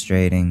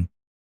frustrating,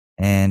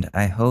 and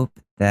I hope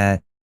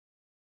that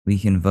we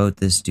can vote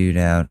this dude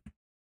out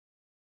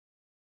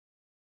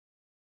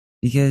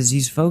because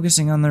he's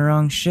focusing on the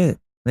wrong shit.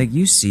 Like,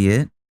 you see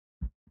it.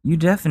 You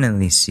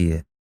definitely see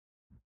it.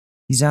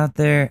 He's out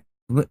there.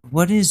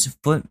 What does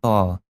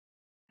football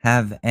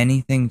have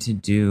anything to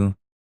do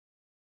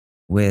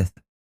with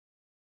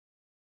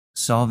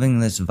solving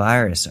this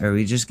virus? Are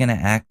we just going to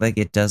act like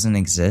it doesn't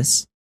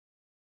exist?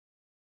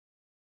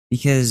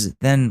 Because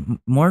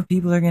then more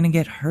people are going to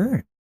get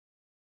hurt.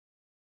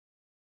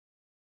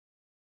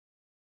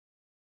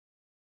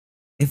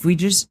 If we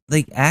just,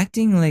 like,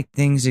 acting like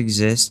things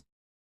exist,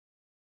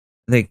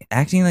 like,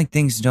 acting like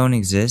things don't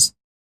exist,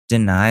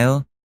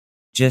 denial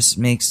just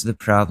makes the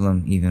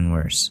problem even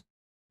worse.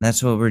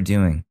 That's what we're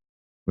doing.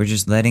 We're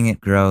just letting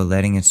it grow,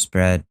 letting it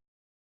spread.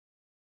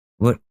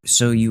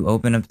 So you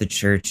open up the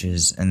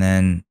churches and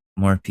then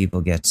more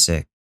people get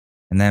sick.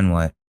 And then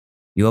what?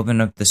 You open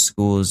up the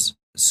schools.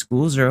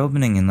 Schools are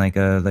opening in like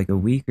a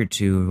week or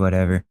two or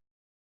whatever.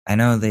 I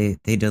know they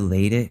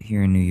delayed it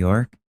here in New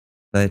York,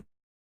 but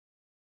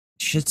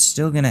shit's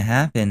still gonna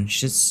happen.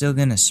 Shit's still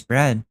gonna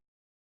spread.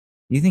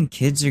 You think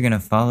kids are gonna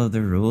follow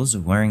the rules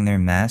of wearing their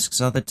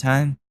masks all the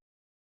time?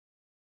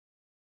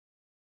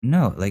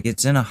 No, like,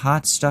 it's in a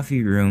hot,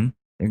 stuffy room.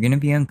 They're gonna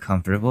be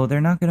uncomfortable. They're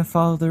not gonna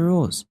follow the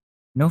rules.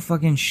 No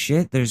fucking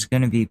shit, there's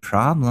gonna be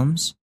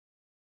problems.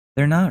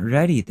 They're not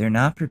ready. They're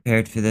not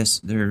prepared for this.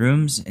 Their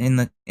rooms in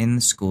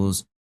the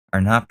schools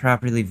are not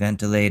properly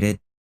ventilated.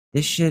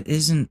 This shit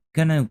isn't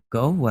gonna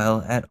go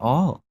well at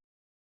all.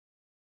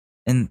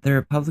 And the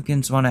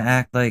Republicans want to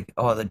act like,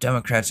 oh, the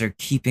Democrats are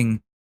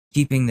keeping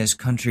this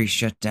country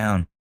shut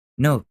down.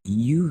 No,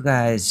 you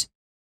guys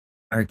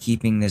are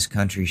keeping this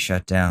country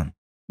shut down.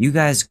 You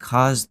guys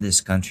caused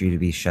this country to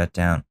be shut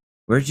down.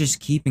 We're just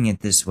keeping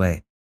it this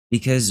way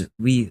because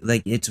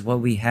it's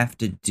what we have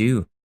to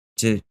do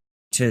to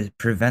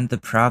prevent the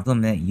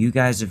problem that you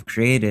guys have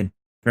created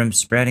from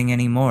spreading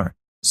anymore.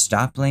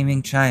 Stop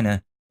blaming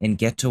China and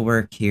get to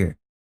work here.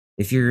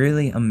 If you're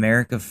really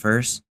America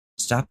first,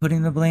 stop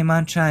putting the blame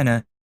on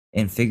China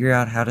and figure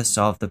out how to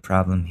solve the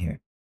problem here.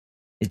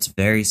 It's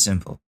very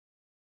simple.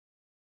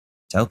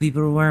 Tell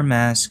people to wear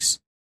masks,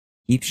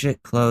 keep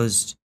shit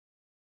closed,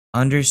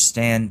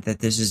 understand that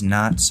this is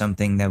not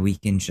something that we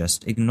can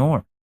just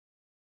ignore.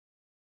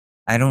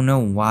 I don't know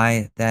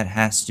why that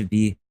has to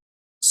be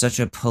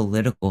such a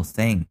political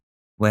thing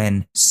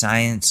when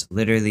science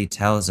literally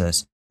tells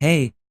us,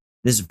 hey,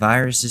 this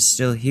virus is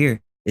still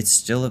here. It's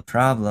still a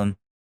problem.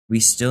 We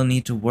still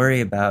need to worry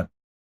about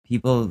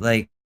people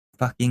like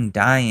fucking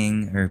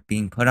dying or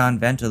being put on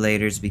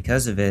ventilators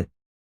because of it.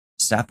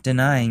 Stop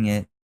denying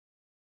it.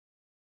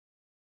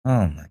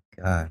 Oh my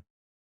God.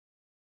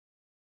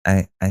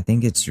 I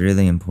think it's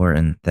really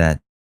important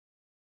that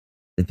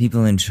the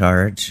people in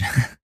charge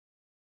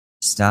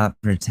stop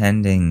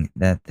pretending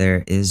that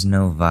there is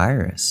no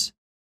virus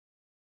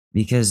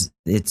because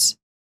it's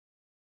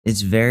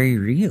very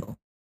real.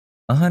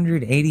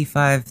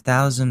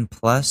 185,000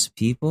 plus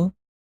people?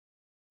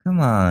 Come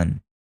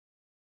on.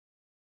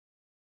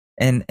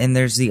 And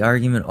there's the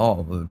argument,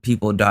 oh,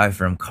 people die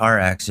from car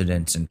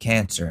accidents and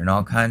cancer and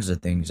all kinds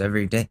of things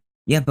every day.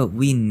 Yeah, but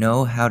we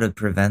know how to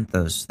prevent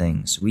those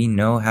things. We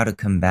know how to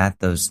combat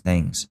those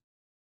things.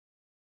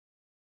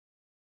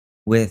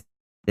 With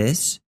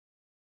this,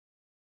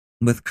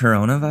 with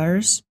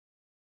coronavirus,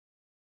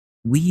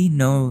 we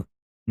know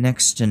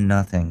next to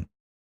nothing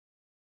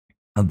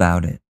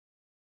about it.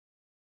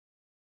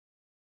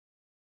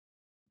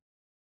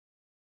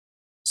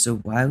 So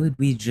why would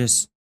we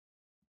just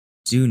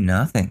do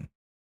nothing?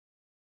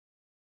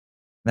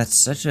 That's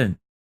such an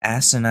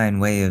asinine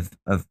way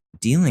of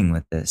dealing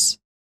with this.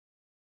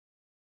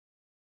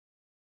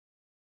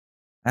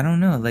 I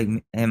don't know, like,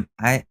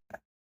 I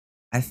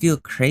feel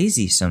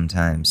crazy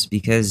sometimes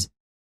because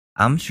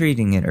I'm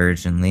treating it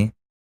urgently,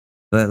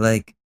 but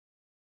like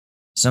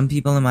some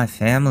people in my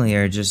family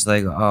are just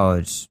like,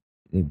 oh,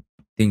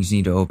 things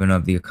need to open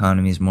up, the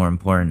economy is more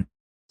important.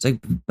 It's like,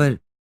 but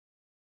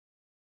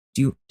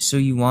so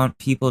you want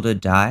people to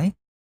die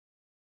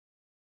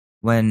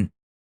when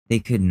they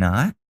could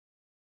not?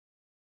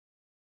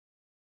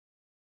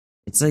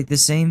 It's like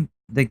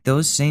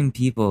those same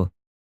people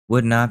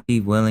would not be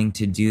willing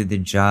to do the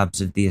jobs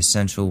of the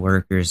essential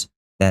workers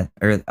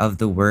of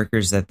the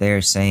workers that they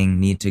are saying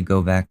need to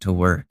go back to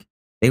work.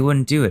 They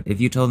wouldn't do it. If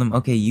you told them,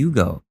 okay, you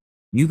go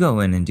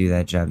in and do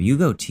that job. You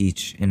go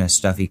teach in a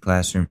stuffy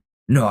classroom.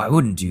 No, I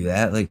wouldn't do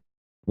that. Like,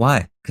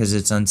 why? Because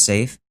it's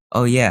unsafe?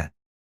 Oh yeah,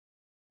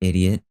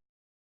 idiot.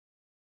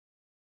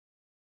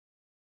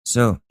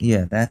 So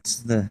yeah, that's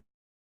the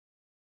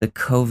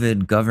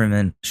COVID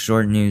government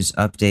short news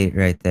update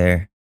right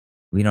there.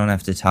 We don't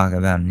have to talk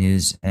about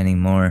news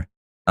anymore.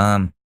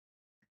 Man,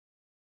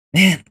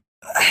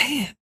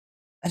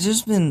 I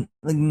just been,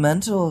 like,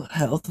 mental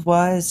health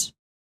wise,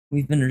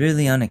 we've been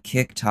really on a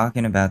kick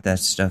talking about that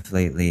stuff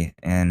lately,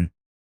 and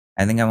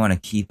I think I want to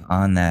keep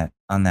on that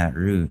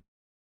route,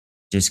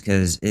 just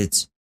because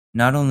it's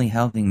not only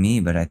helping me,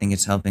 but I think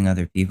it's helping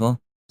other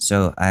people.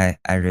 So I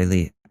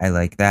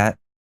like that.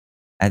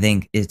 I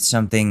think it's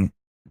something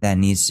that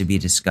needs to be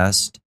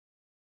discussed.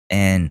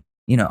 And,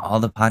 all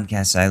the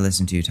podcasts I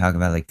listen to talk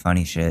about like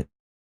funny shit.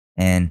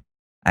 And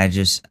I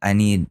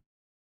need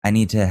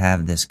to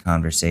have this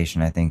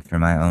conversation, I think, for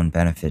my own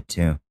benefit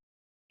too.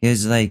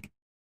 Because like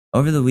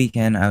over the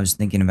weekend, I was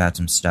thinking about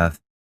some stuff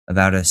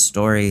about a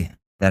story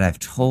that I've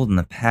told in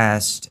the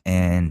past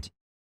and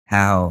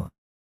how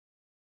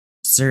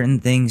certain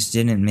things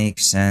didn't make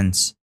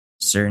sense,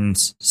 certain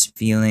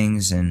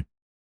feelings and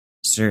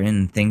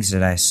certain things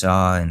that I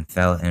saw and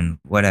felt and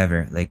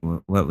whatever, like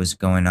what was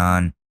going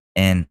on.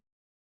 And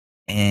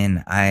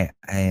I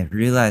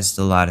realized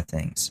a lot of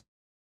things,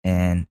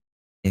 and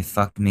it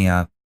fucked me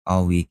up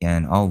all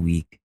weekend, all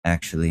week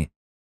actually.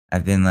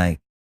 I've been like,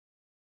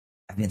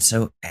 I've been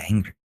so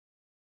angry.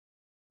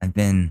 I've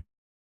been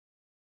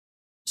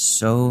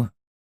so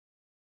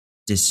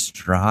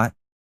distraught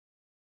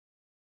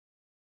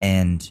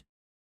and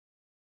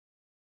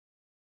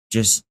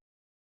just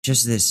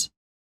this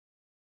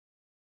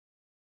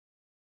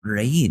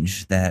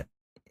rage that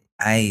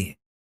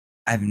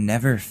I've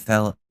never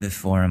felt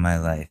before in my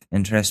life.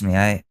 And trust me,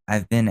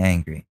 I've been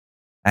angry.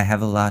 I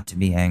have a lot to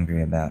be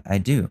angry about. I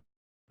do.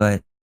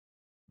 But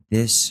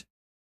this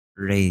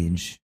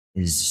rage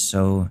is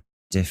so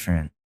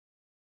different.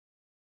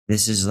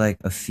 This is like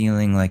a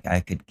feeling like I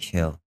could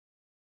kill.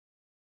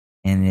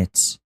 And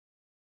it's,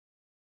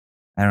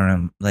 I don't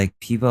know, like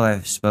people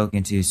I've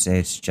spoken to say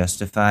it's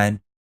justified.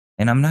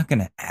 And I'm not going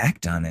to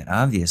act on it,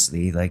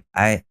 obviously. Like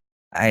I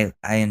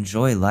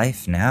enjoy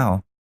life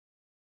now.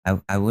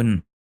 I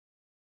wouldn't,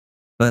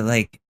 but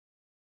like,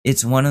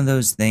 it's one of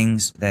those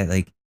things that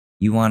like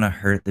you want to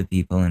hurt the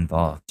people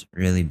involved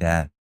really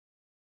bad.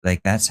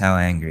 Like that's how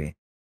angry.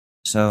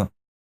 So,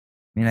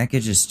 I mean, I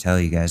could just tell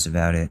you guys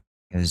about it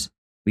because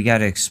we got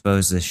to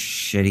expose this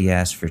shitty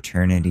ass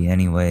fraternity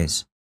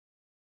anyways.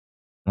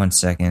 1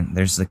 second.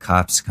 There's the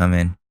cops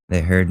coming.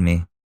 They heard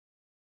me.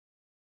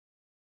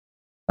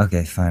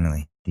 Okay,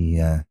 finally.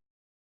 The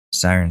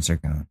sirens are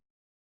gone.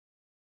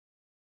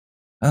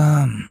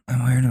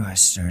 Where do I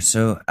start?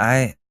 So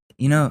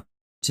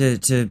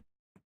to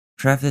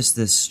preface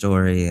this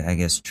story, I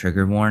guess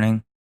trigger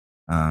warning.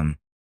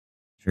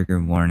 Trigger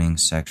warning,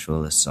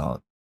 sexual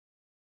assault.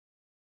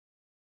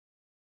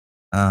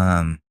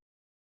 I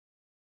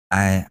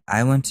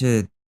went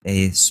to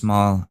a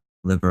small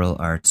liberal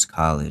arts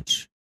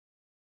college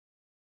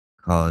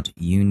called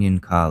Union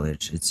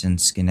College. It's in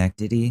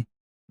Schenectady,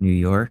 New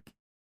York,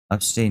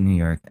 upstate New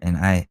York, and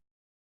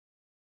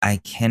I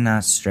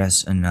cannot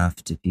stress enough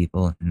to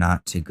people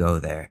not to go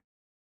there.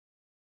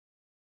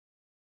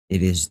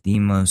 It is the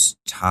most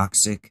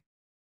toxic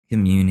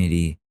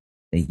community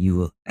that you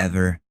will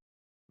ever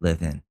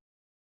live in.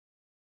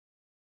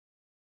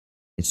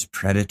 It's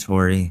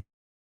predatory.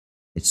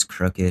 It's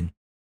crooked.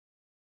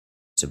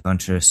 It's a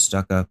bunch of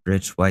stuck-up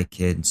rich white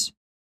kids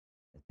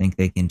that think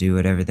they can do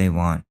whatever they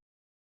want.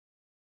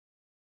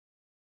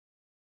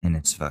 And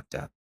it's fucked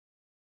up.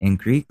 And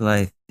Greek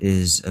life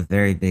is a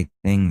very big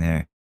thing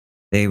there.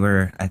 They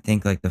were, I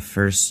think, like the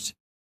first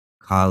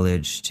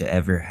college to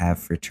ever have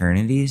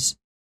fraternities.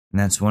 And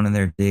that's one of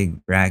their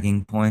big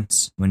bragging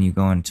points when you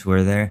go on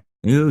tour there.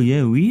 Oh,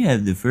 yeah, we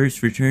have the first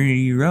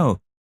fraternity row.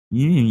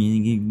 You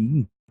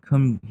can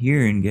come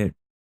here and get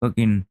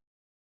fucking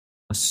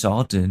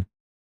assaulted.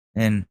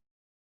 And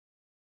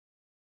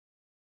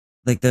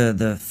like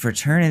the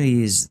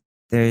fraternities,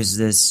 there's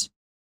this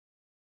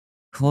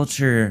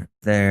culture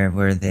there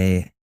where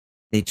they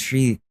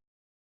treat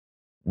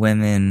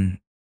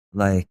women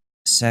like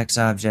sex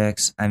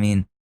objects. I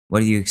mean,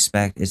 what do you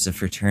expect? It's a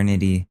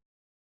fraternity.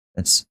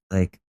 That's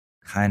like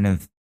kind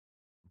of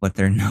what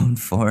they're known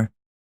for.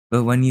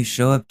 But when you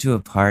show up to a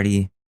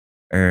party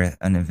or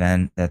an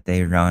event that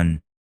they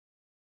run,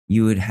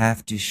 you would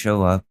have to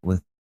show up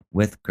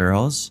with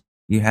girls.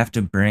 You have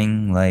to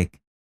bring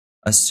like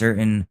a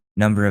certain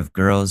number of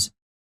girls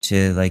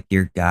to like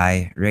your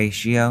guy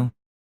ratio.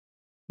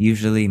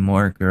 Usually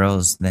more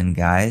girls than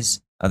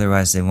guys.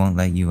 Otherwise they won't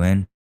let you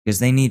in because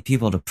they need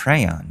people to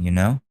prey on, you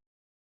know?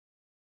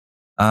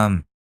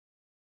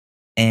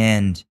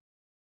 And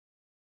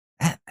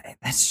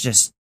that's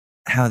just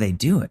how they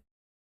do it.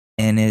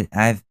 And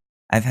I've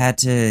had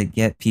to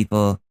get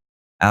people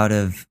out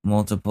of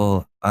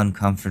multiple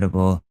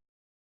uncomfortable,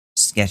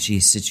 sketchy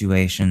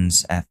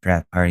situations at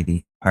frat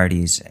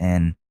parties,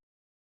 and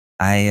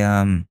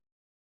I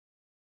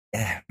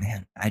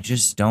man, I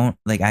just don't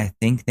like. I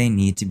think they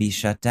need to be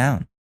shut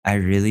down. I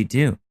really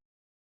do.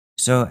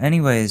 So,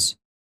 anyways,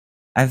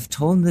 I've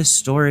told this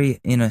story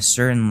in a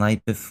certain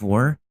light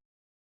before,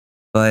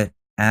 but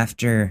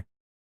after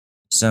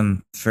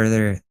some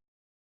further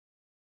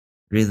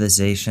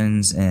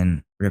realizations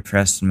and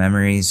repressed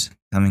memories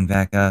coming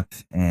back up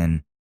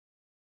and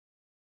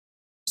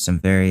some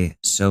very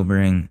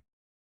sobering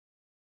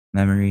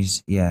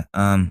memories, I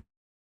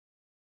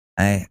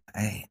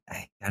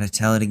gotta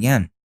tell it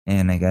again,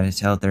 and I gotta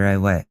tell it the right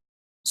way.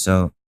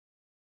 So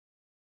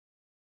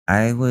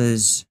I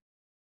was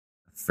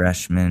a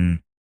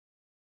freshman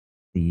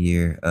the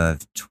year of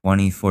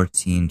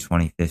 2014,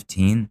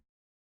 2015,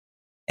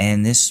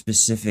 and this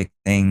specific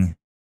thing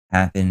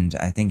happened,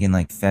 I think, in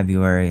like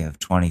February of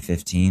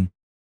 2015.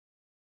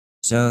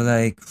 So,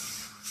 like,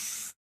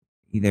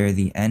 either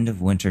the end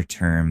of winter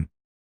term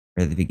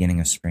or the beginning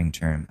of spring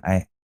term.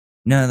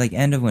 No, like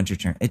end of winter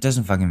term. It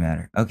doesn't fucking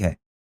matter. Okay.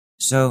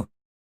 So,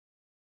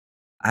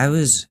 I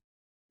was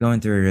going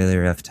through a really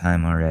rough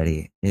time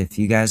already. If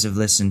you guys have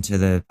listened to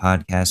the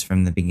podcast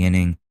from the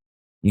beginning,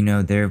 you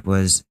know, there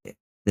was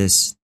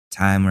this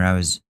time where I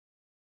was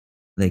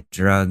like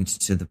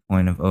drugged to the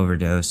point of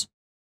overdose,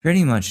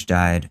 pretty much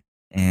died,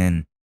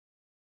 and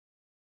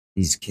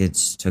these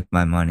kids took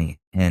my money,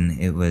 and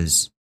it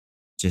was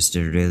just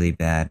a really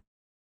bad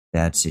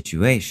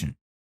situation.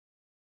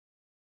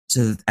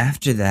 So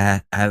after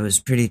that, I was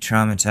pretty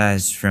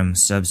traumatized from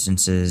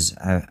substances.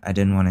 I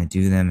didn't want to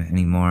do them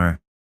anymore.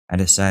 I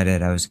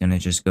decided I was going to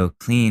just go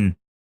clean,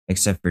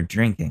 except for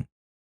drinking.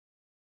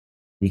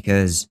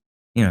 Because,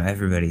 you know,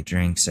 everybody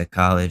drinks at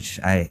college.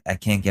 I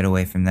can't get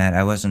away from that.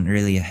 I wasn't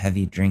really a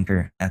heavy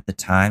drinker at the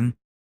time.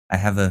 I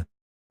have a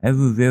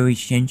very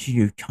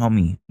sensitive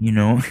tummy, you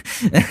know?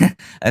 I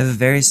have a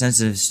very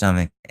sensitive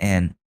stomach,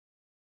 and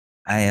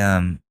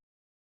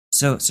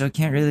so I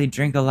can't really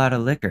drink a lot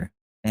of liquor.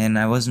 And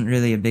I wasn't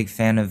really a big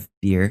fan of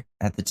beer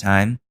at the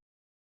time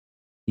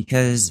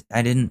because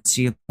I didn't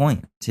see a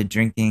point to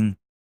drinking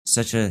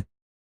such a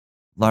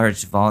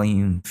large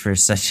volume for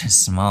such a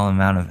small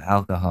amount of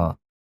alcohol.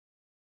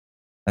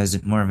 I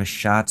was more of a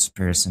shots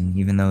person,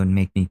 even though it would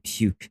make me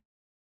puke.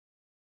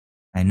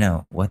 I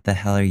know, what the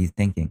hell are you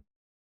thinking?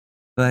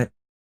 But,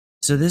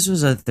 so this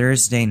was a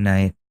Thursday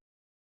night,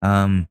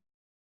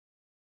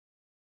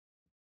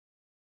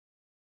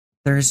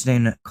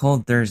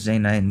 cold Thursday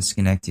night in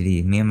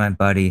Schenectady. Me and my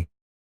buddy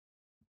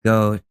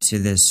go to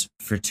this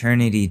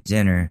fraternity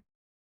dinner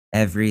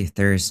every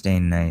Thursday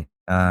night.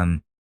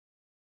 Let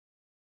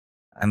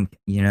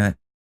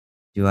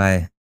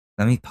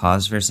me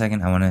pause for a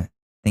second. I want to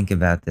think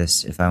about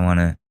this if I want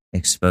to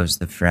expose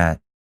the frat.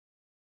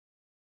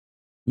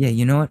 Yeah,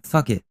 you know what?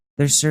 Fuck it.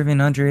 They're serving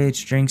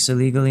underage drinks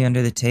illegally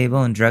under the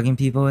table and drugging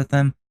people with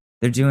them.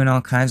 They're doing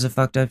all kinds of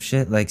fucked up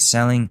shit, like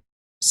selling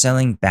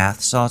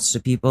bath salts to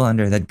people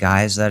under the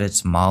guise that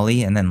it's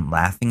Molly and then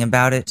laughing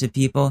about it to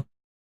people.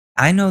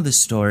 I know the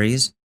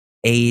stories.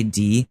 AD,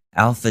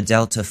 Alpha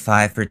Delta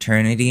Phi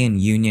fraternity in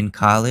Union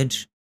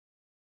College.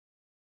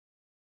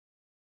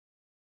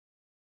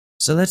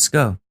 So let's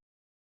go.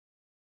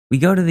 We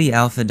go to the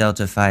Alpha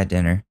Delta Phi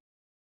dinner.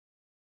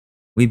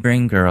 We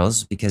bring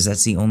girls because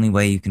that's the only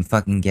way you can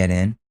fucking get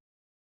in.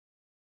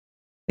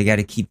 They got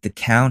to keep the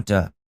count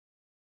up,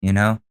 you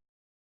know?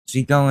 So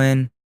you go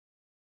in,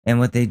 and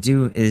what they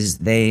do is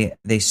they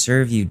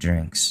serve you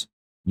drinks.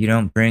 You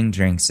don't bring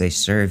drinks, they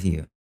serve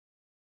you.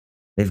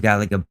 They've got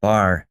like a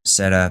bar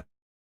set up,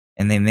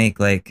 and they make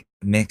like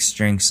mixed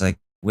drinks like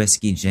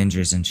whiskey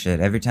gingers and shit.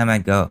 Every time I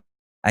go,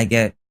 I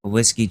get a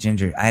whiskey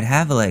ginger. I'd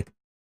have like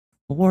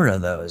 4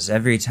 of those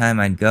every time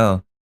I'd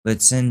go.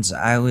 But since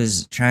I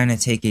was trying to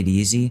take it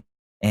easy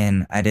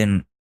and I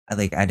didn't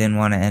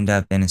want to end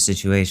up in a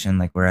situation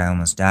like where I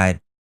almost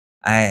died,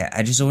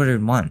 I just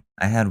ordered one.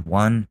 I had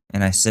one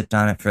and I sipped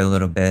on it for a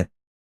little bit,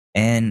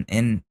 and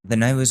the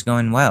night was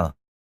going well.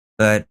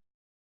 But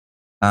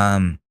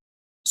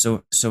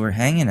so we're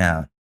hanging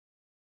out,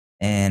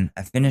 and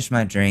I finished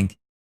my drink,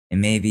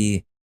 and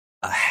maybe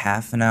a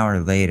half an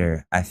hour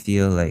later I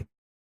feel like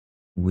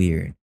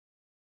weird.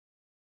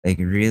 Like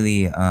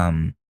really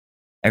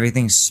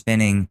everything's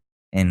spinning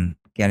and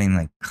getting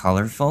like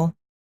colorful.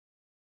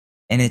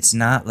 And it's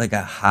not like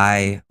a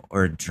high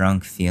or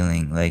drunk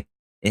feeling. Like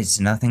it's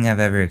nothing I've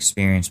ever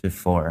experienced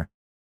before.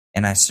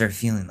 And I start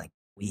feeling like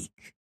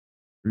weak,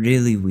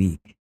 really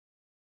weak,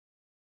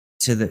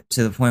 to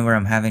the point where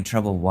I'm having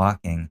trouble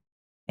walking.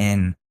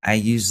 And I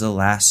use the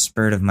last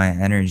spurt of my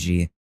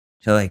energy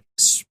to like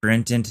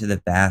sprint into the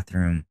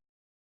bathroom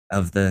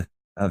of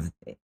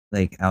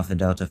like Alpha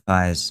Delta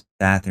Phi's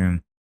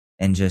bathroom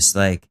and just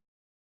like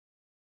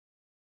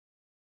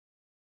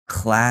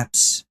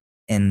collapse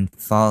and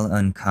fall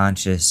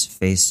unconscious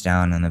face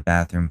down on the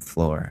bathroom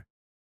floor.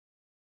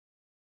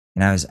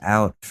 And I was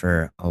out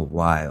for a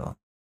while.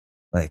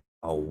 Like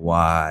a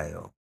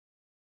while.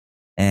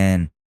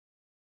 And,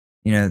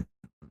 you know,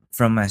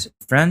 from my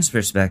friend's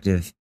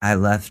perspective, I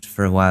left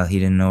for a while. He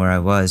didn't know where I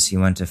was. He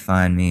went to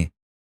find me,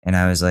 and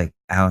I was like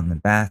out in the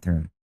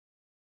bathroom.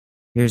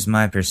 Here's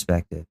my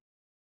perspective.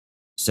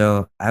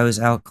 So I was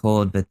out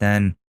cold, but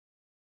then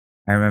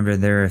I remember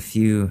there were a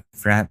few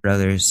frat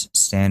brothers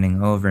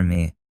standing over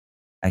me.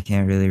 I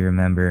can't really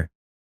remember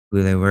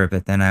who they were,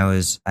 but then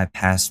I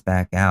passed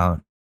back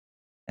out.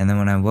 And then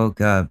when I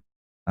woke up,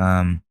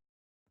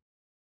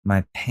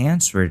 my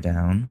pants were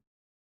down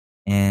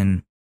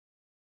and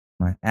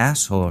my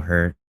asshole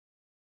hurt,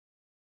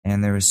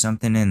 and there was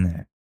something in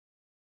there.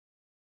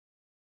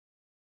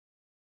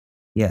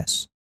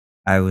 Yes,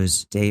 I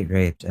was date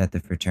raped at the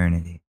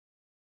fraternity.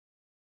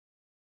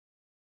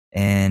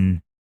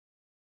 And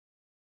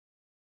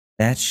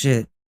that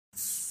shit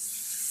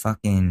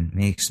fucking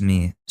makes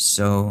me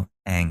so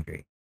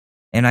angry.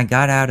 And I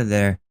got out of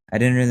there. I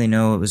didn't really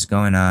know what was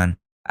going on.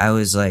 I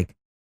was like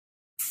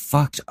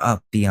fucked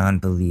up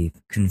beyond belief,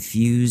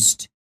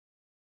 confused,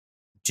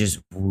 just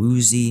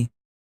woozy,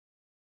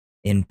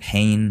 in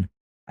pain.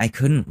 I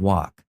couldn't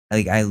walk.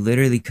 Like, I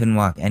literally couldn't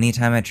walk.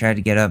 Anytime I tried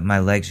to get up, my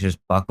legs just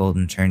buckled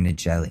and turned to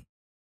jelly.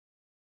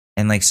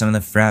 And like some of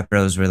the frat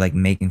bros were like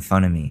making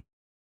fun of me.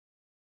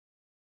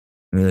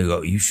 They were like,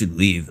 oh, you should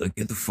leave. Like,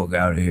 get the fuck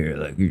out of here.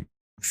 Like, you're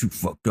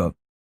fucked up.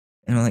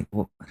 And I'm like,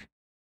 well,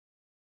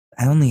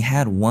 I only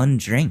had one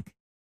drink.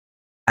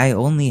 I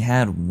only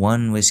had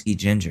one whiskey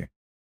ginger.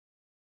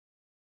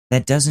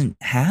 That doesn't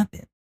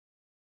happen.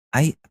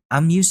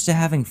 I'm used to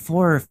having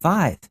 4 or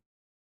 5.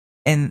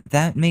 And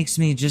that makes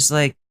me just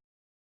like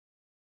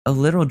a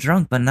little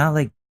drunk, but not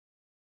like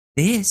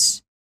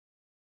this.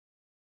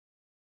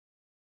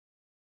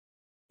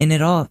 And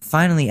it all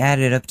finally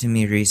added up to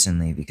me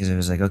recently because I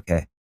was like,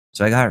 okay,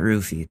 so I got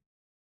roofied.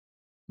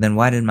 Then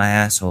why did my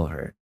asshole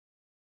hurt?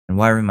 And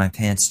why were my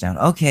pants down?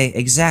 Okay,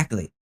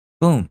 exactly.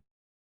 Boom.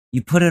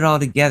 You put it all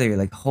together. You're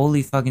like,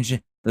 holy fucking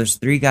shit. Those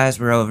 3 guys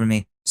were over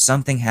me.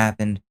 Something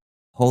happened.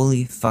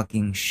 Holy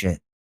fucking shit.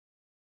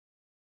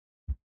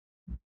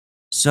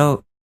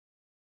 So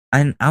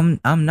I'm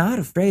not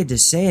afraid to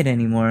say it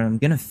anymore. I'm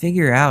gonna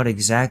figure out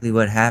exactly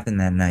what happened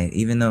that night,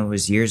 even though it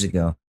was years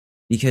ago.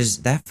 Because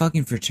that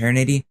fucking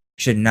fraternity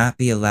should not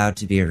be allowed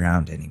to be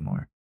around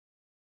anymore.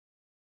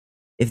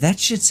 If that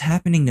shit's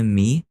happening to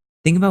me,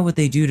 think about what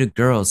they do to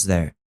girls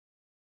there.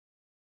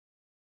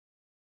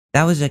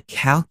 That was a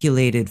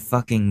calculated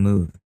fucking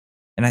move.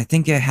 And I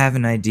think I have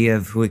an idea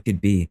of who it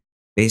could be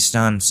based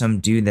on some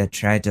dude that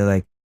tried to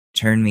like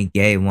turn me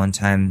gay one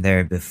time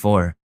there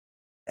before.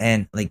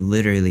 And like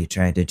literally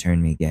tried to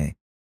turn me gay.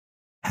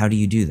 How do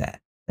you do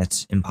that?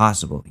 That's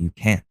impossible. You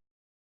can't.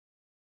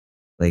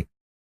 Like,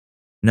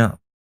 no.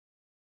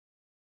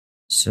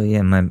 So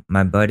yeah,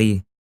 my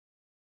buddy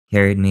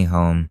carried me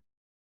home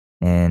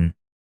and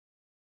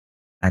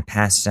I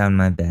passed out in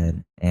my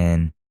bed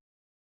and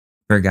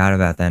forgot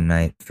about that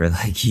night for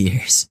like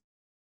years.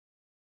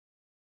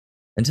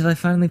 Until I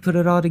finally put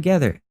it all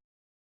together.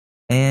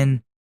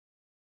 And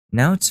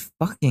now it's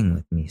fucking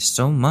with me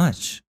so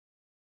much.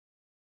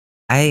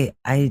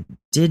 I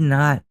did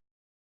not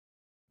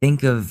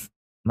think of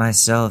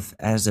myself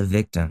as a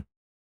victim.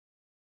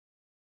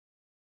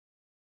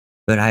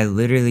 But I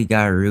literally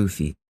got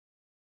roofied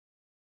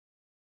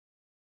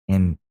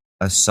and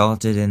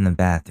assaulted in the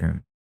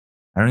bathroom.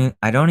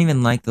 I don't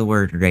even like the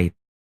word rape.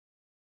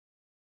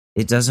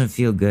 It doesn't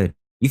feel good.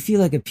 You feel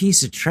like a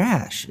piece of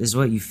trash is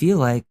what you feel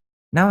like.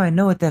 Now I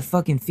know what that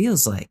fucking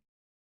feels like.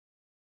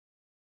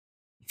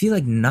 You feel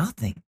like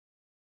nothing.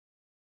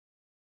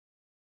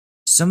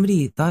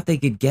 Somebody thought they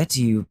could get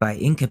to you by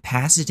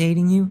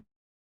incapacitating you,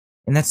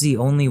 and that's the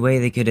only way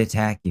they could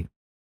attack you.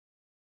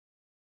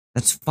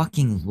 That's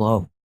fucking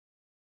low.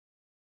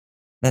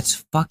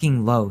 That's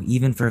fucking low,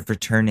 even for a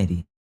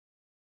fraternity.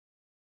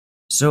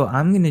 So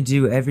I'm gonna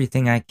do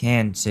everything I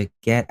can to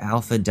get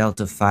Alpha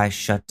Delta Phi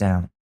shut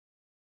down.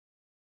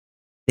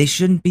 They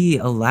shouldn't be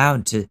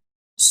allowed to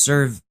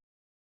serve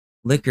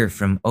liquor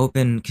from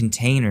open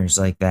containers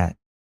like that.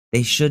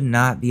 They should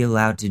not be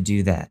allowed to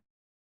do that.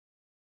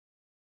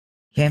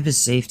 Campus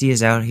safety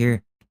is out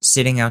here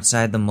sitting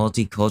outside the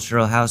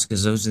multicultural house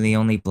because those are the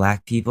only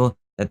black people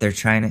that they're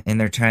trying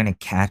to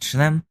catch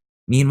them.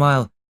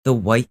 Meanwhile, the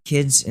white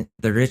kids,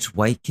 the rich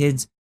white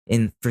kids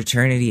in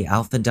fraternity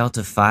Alpha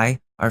Delta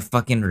Phi are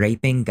fucking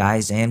raping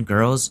guys and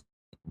girls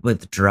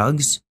with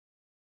drugs,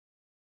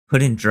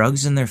 putting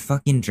drugs in their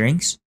fucking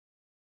drinks.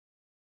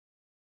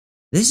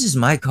 This is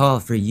my call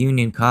for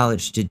Union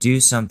College to do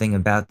something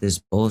about this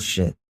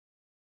bullshit.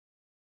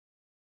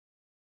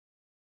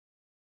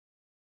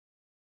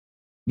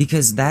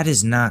 Because that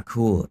is not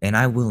cool, and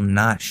I will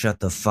not shut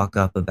the fuck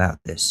up about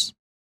this.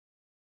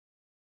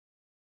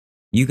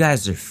 You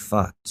guys are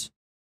fucked.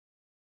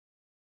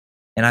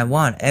 And I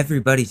want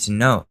everybody to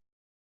know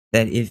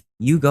that if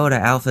you go to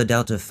Alpha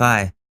Delta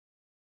Phi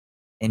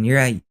and you're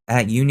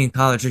at Union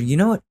College, or you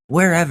know what,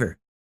 wherever,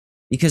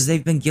 because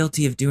they've been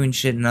guilty of doing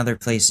shit in other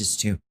places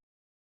too.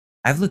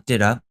 I've looked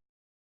it up.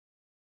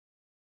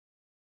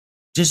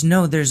 Just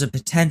know there's a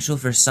potential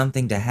for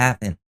something to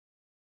happen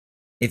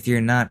if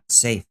you're not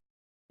safe.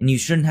 And you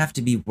shouldn't have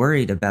to be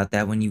worried about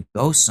that when you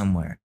go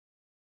somewhere.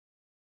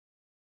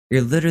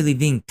 You're literally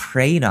being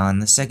preyed on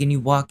the second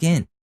you walk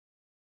in.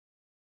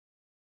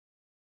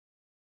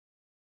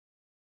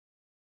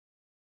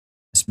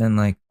 I spent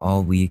like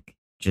all week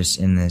just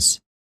in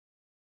this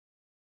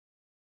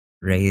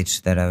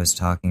rage that I was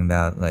talking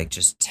about, like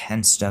just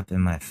tensed up in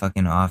my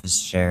fucking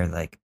office chair,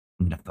 like,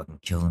 I'm gonna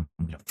fucking kill him.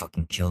 I'm gonna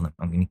fucking kill them.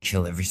 I'm gonna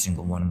kill every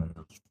single one of them,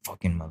 those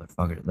fucking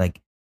motherfuckers.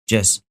 Like,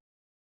 just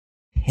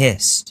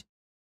pissed.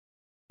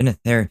 Been to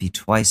therapy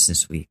twice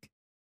this week.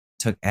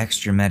 Took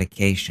extra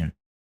medication.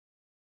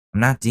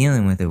 I'm not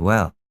dealing with it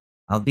well.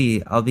 I'll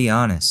be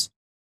honest.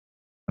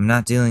 I'm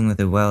not dealing with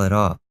it well at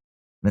all.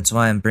 That's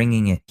why I'm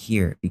bringing it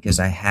here, because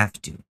I have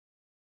to.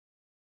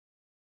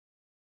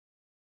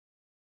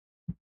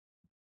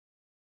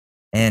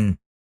 And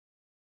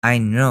I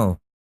know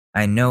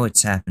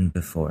it's happened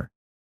before.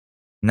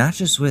 Not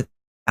just with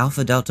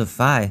Alpha Delta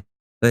Phi,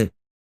 but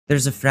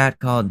there's a frat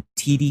called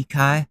TD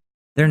Chi.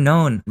 They're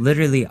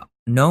literally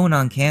known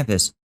on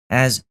campus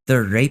as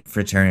the rape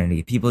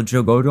fraternity. People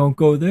joke, oh, don't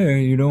go there.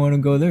 You don't want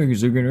to go there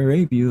because they're going to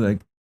rape you.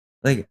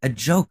 Like a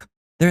joke.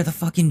 They're the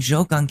fucking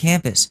joke on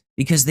campus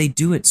because they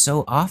do it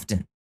so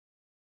often.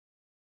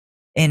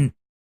 And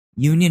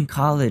Union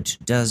College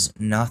does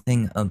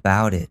nothing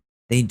about it.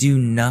 They do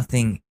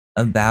nothing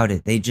about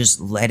it. They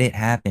just let it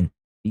happen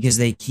because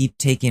they keep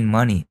taking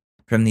money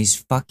from these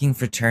fucking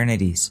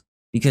fraternities.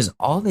 Because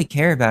all they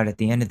care about at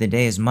the end of the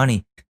day is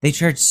money. They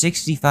charge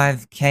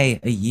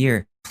 $65K a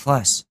year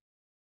plus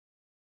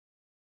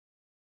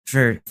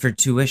for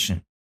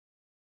tuition.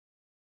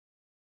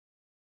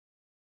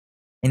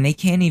 And they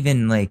can't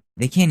even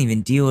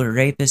deal with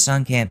rapists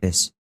on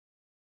campus.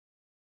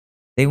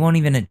 They won't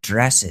even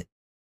address it.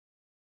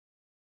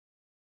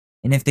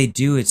 And if they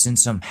do, it's in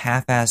some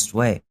half-assed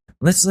way.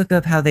 Let's look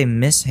up how they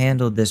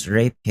mishandled this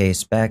rape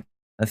case back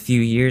a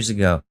few years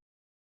ago.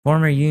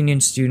 Former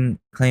Union student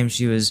claims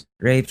she was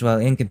raped while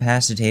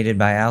incapacitated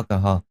by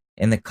alcohol,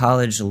 and the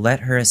college let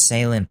her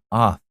assailant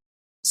off.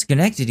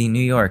 Schenectady, New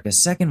York, a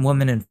second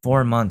woman in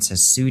 4 months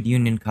has sued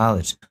Union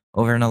College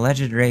over an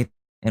alleged rape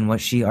and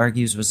what she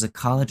argues was the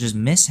college's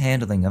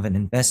mishandling of an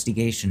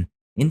investigation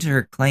into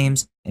her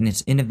claims and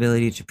its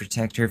inability to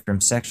protect her from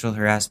sexual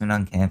harassment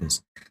on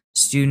campus.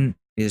 Student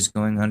is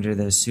going under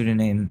the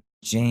pseudonym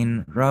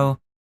Jane Rowe,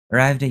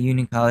 arrived at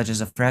Union College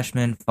as a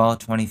freshman fall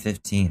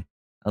 2015.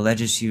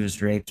 Alleges she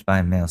was raped by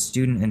a male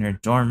student in her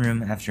dorm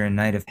room after a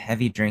night of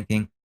heavy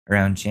drinking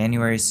around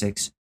January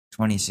 6,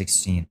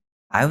 2016.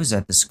 I was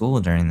at the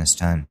school during this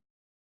time.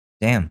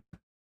 Damn.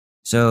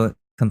 So,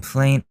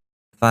 complaint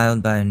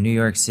filed by a New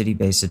York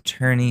City-based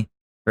attorney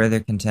further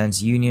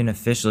contends union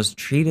officials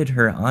treated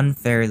her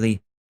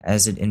unfairly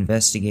as it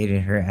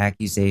investigated her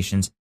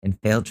accusations and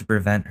failed to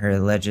prevent her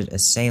alleged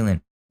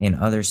assailant and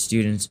other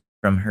students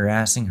from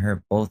harassing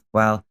her both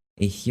while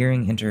a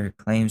hearing into her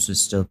claims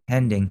was still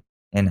pending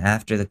and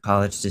after the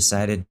college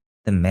decided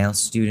the male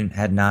student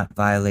had not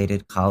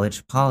violated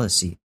college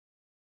policy.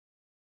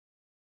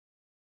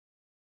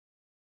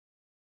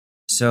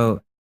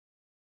 So,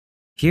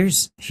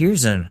 here's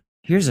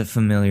a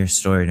familiar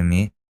story to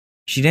me.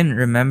 She didn't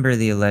remember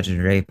the alleged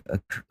rape,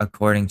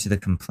 according to the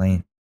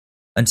complaint,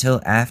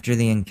 until after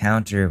the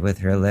encounter with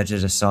her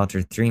alleged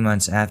assaulter 3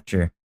 months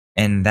after,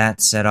 and that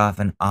set off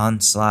an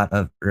onslaught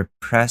of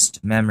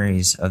repressed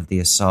memories of the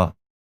assault.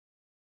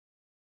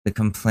 The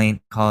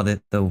complaint called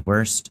it the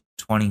worst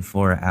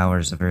 24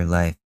 hours of her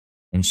life,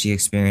 and she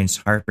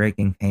experienced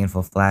heartbreaking,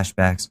 painful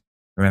flashbacks,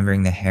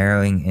 remembering the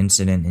harrowing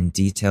incident in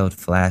detailed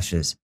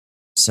flashes.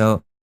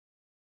 So,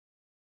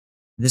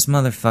 this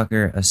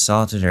motherfucker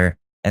assaulted her,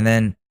 and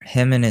then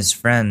him and his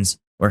friends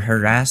were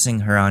harassing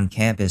her on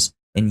campus,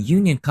 and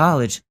Union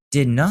College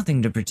did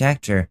nothing to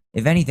protect her.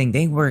 If anything,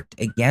 they worked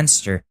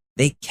against her.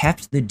 They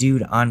kept the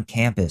dude on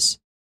campus.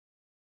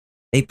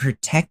 They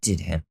protected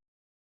him.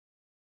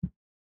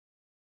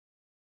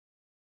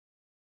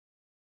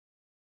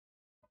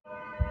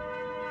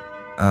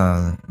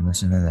 Oh,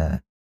 listen to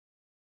that.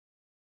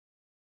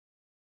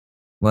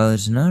 While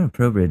it's not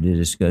appropriate to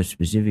discuss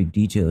specific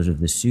details of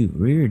the suit,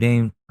 we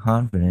remain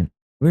confident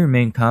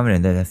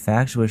that the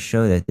facts will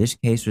show that this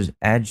case was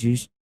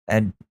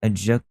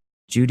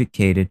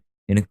adjudicated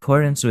in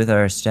accordance with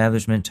our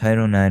establishment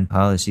Title IX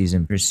policies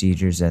and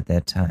procedures at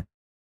that time.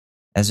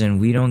 As in,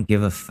 we don't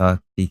give a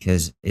fuck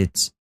because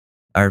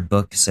our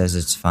book says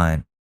it's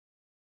fine.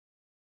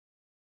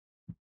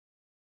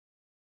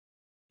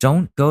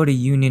 Don't go to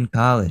Union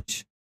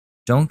College.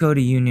 Don't go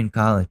to Union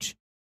College.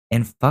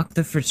 And fuck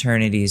the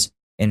fraternities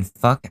and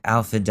fuck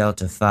Alpha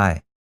Delta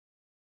Phi.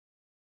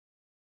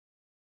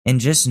 And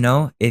just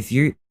know, if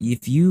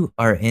you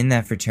are in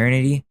that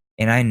fraternity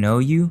and I know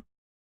you,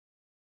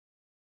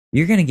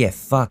 you're gonna get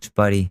fucked,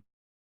 buddy.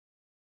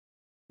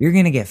 You're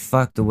gonna get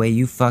fucked the way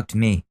you fucked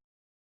me.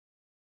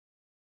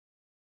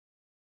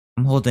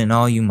 I'm holding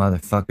all you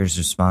motherfuckers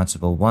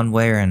responsible one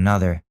way or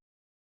another.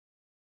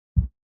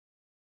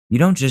 You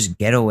don't just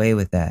get away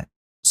with that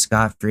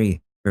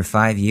scot-free for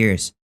 5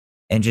 years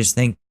and just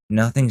think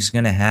nothing's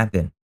gonna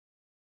happen.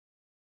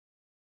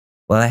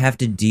 Well, I have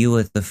to deal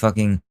with the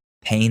fucking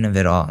pain of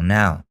it all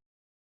now.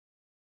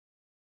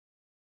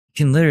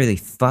 You can literally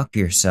fuck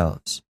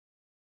yourselves.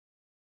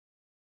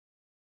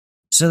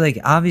 So, like,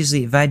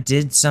 obviously, if I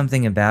did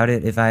something about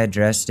it, if I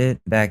addressed it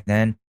back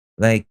then,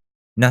 like,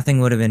 nothing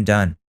would have been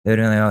done. They would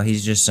have been like, oh,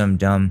 he's just some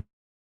dumb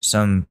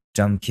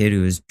kid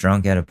who was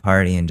drunk at a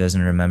party and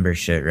doesn't remember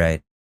shit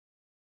right.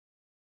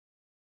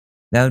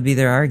 That would be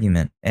their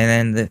argument.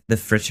 And then the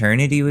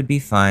fraternity would be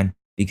fine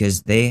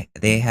because they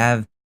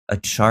have a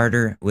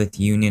charter with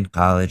Union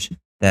College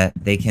that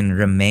they can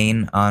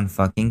remain on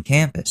fucking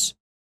campus.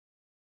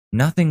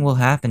 Nothing will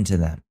happen to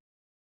them.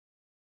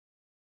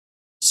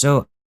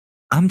 So,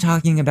 I'm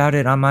talking about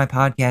it on my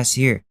podcast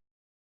here.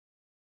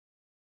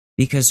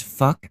 Because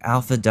fuck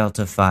Alpha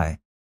Delta Phi.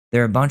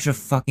 They're a bunch of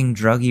fucking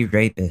druggy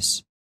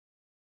rapists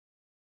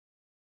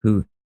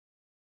who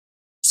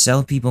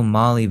sell people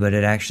Molly, but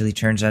it actually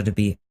turns out to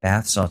be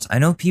bath salts. I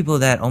know people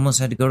that almost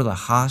had to go to the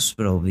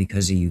hospital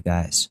because of you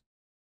guys.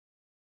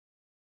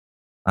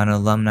 on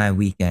alumni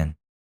weekend.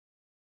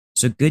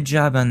 So good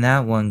job on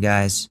that one,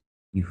 guys.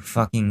 You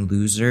fucking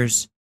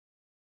losers.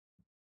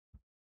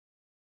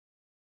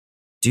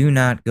 Do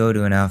not go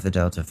to an Alpha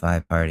Delta Phi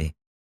party.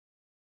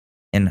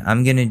 And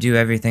I'm gonna do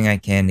everything I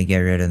can to get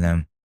rid of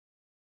them.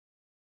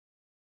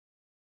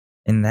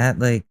 And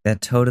that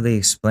totally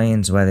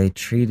explains why they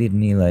treated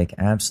me like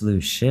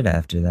absolute shit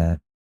after that.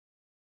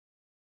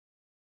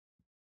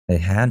 They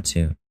had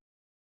to.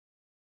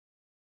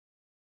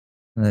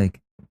 Like,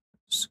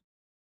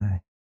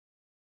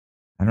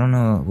 I don't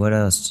know what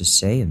else to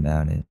say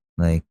about it.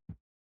 Like,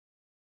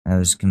 I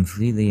was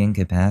completely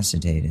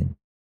incapacitated.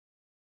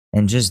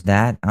 And just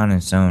that on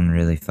its own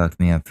really fucked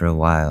me up for a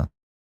while.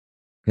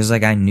 Because,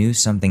 like, I knew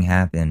something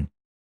happened.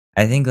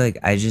 I think, like,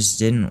 I just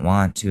didn't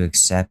want to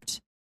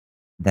accept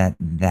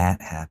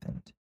that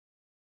happened.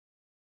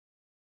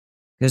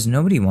 Because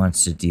nobody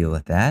wants to deal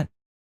with that.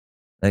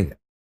 Like,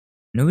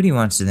 nobody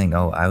wants to think,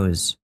 oh, I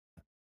was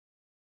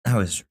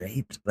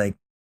raped. Like,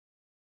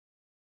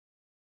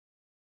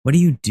 what do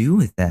you do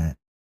with that?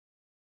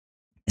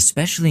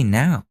 Especially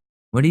now.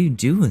 What do you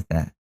do with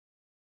that?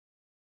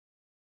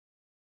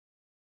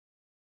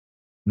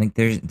 Like,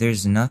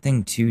 there's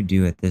nothing to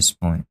do at this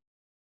point.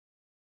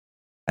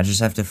 I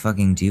just have to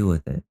fucking deal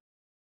with it.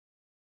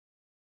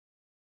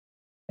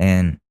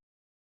 And,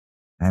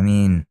 I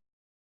mean,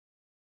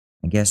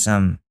 I guess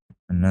I'm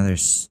another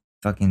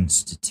fucking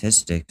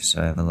statistic,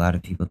 so I have a lot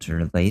of people to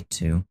relate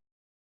to.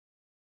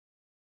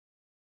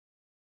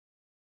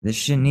 This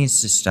shit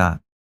needs to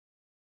stop.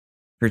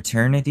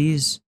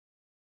 Fraternities,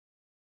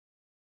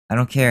 I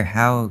don't care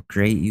how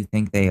great you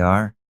think they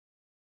are,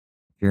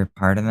 if you're a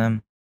part of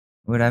them,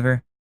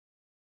 whatever,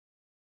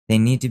 they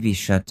need to be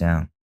shut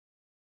down.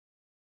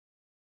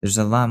 There's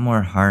a lot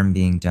more harm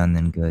being done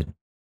than good.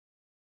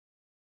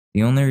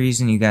 The only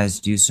reason you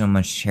guys do so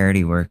much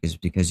charity work is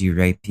because you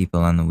rape people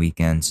on the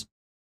weekends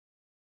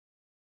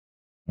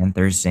and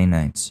Thursday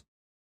nights.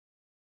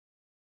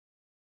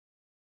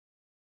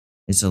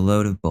 It's a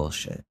load of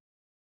bullshit.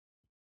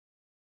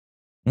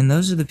 And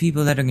those are the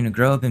people that are going to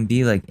grow up and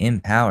be like in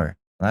power.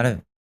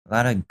 A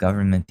lot of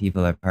government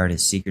people are part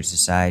of secret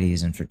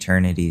societies and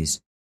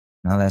fraternities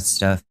and all that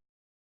stuff.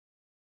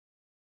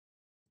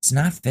 It's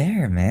not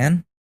fair,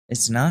 man.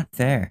 It's not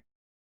fair.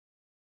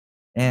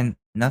 And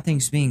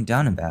nothing's being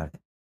done about it.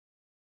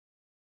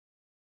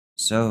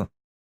 So,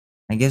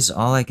 I guess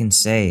all I can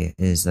say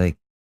is, like,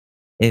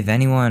 if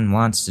anyone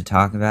wants to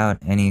talk about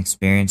any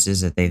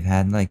experiences that they've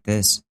had like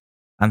this,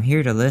 I'm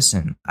here to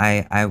listen.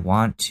 I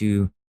want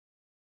to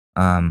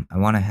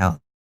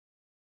help.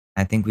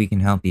 I think we can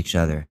help each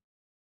other.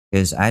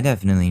 Because I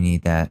definitely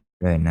need that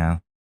right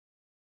now.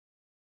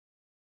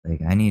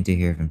 Like, I need to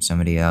hear from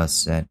somebody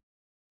else that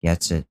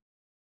gets it.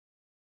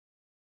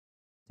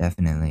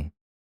 Definitely.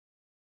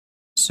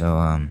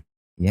 So,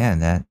 yeah,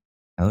 that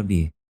would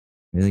be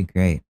really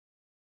great.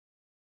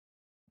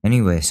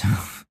 Anyways,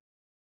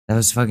 that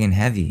was fucking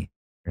heavy,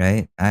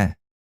 right? I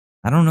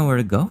don't know where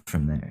to go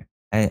from there.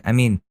 I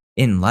mean,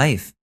 in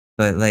life,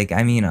 but like,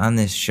 I mean, on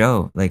this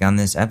show, like on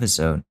this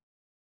episode,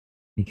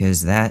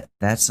 because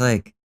that's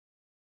like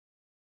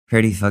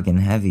pretty fucking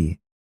heavy.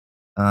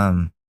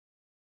 We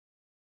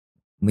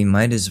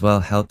might as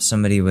well help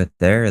somebody with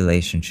their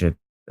relationship,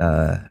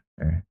 or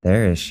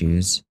their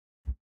issues.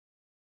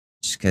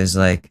 Just cause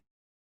like,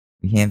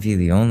 we can't be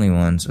the only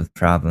ones with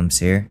problems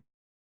here.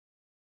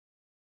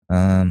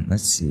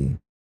 Let's see.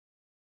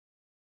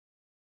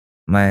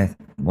 My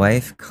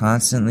wife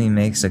constantly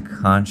makes a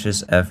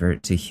conscious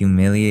effort to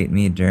humiliate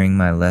me during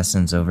my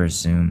lessons over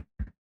Zoom.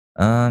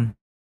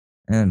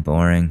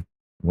 Boring.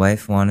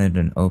 Wife wanted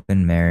an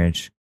open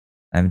marriage.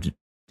 I'm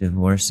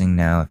divorcing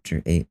now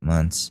after 8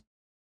 months.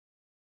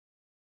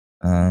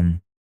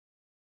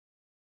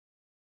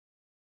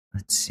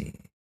 Let's see.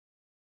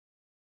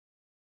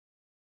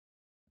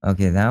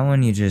 Okay, that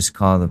one you just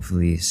call the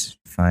police.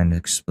 Find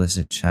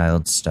explicit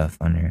child stuff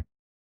on your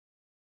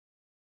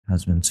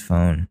husband's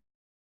phone.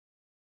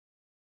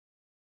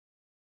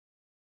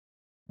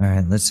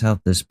 Alright, let's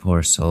help this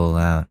poor soul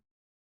out.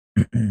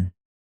 I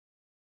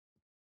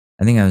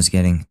think I was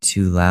getting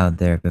too loud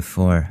there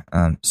before.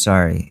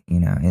 Sorry,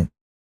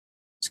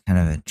 it's kind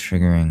of a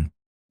triggering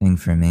thing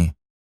for me.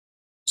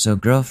 So,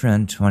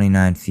 girlfriend,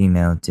 29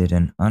 female, did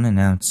an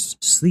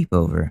unannounced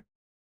sleepover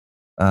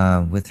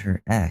with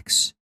her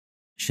ex.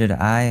 Should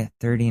I,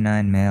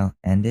 39 male,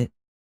 end it?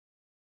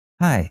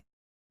 Hi,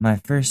 my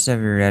first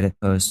ever Reddit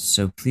post,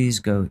 so please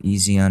go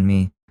easy on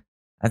me.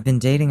 I've been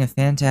dating a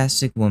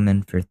fantastic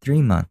woman for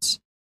 3 months.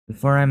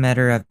 Before I met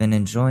her, I've been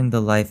enjoying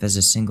the life as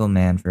a single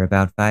man for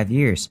about 5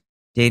 years,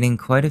 dating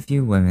quite a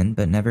few women,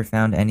 but never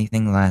found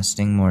anything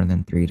lasting more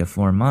than 3 to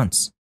 4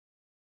 months.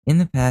 In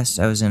the past,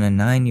 I was in a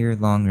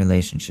 9-year-long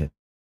relationship.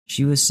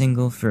 She was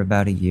single for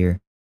about a year.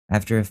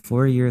 After a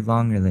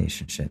 4-year-long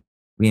relationship,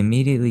 we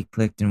immediately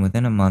clicked, and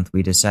within a month,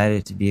 we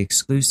decided to be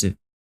exclusive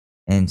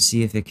and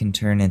see if it can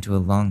turn into a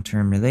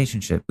long-term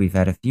relationship. We've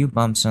had a few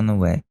bumps on the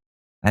way.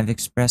 I've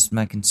expressed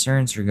my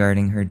concerns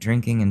regarding her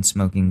drinking and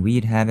smoking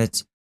weed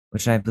habits,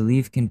 which I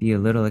believe can be a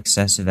little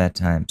excessive at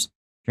times.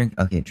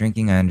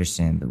 Drinking I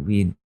understand, but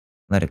weed,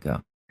 let it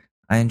go.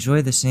 I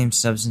enjoy the same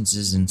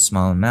substances in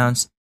small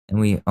amounts, and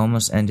we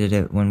almost ended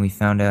it when we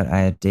found out I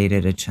had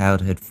dated a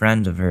childhood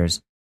friend of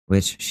hers,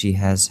 which she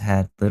has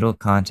had little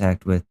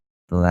contact with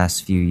the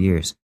last few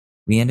years.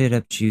 We ended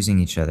up choosing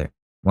each other.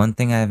 One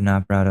thing I have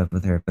not brought up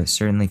with her, but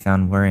certainly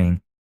found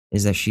worrying,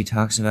 is that she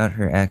talks about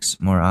her ex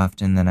more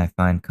often than I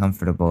find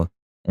comfortable,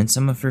 and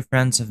some of her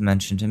friends have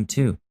mentioned him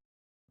too.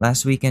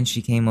 Last weekend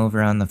she came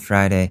over on the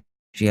Friday.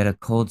 She had a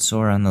cold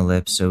sore on the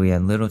lips, so we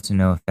had little to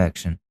no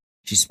affection.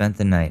 She spent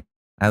the night.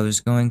 I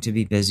was going to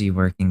be busy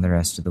working the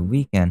rest of the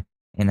weekend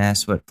and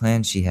asked what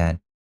plans she had.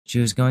 She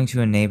was going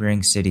to a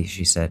neighboring city,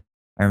 she said.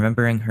 I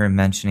remembering her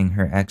mentioning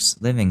her ex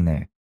living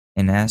there,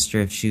 and asked her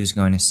if she was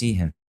going to see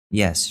him.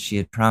 Yes, she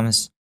had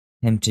promised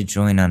him to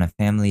join on a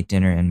family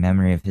dinner in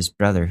memory of his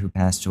brother who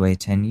passed away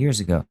 10 years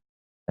ago,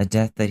 a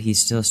death that he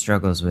still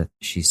struggles with,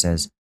 she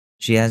says.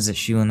 She adds that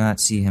she will not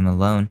see him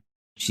alone.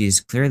 She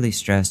is clearly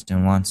stressed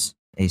and wants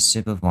a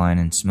sip of wine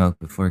and smoke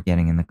before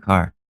getting in the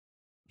car.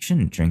 You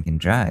shouldn't drink and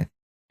drive.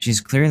 She's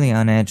clearly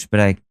on edge,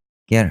 but I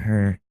get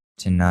her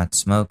to not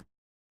smoke.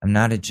 I'm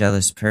not a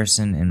jealous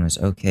person and was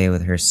okay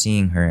with her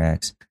seeing her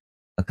ex.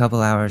 A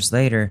couple hours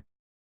later,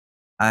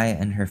 I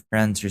and her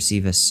friends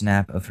receive a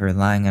snap of her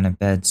lying on a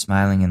bed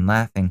smiling and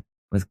laughing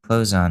with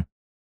clothes on,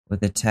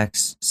 with a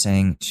text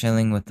saying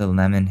chilling with the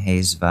lemon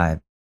haze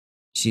vibe.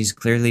 She's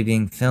clearly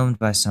being filmed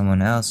by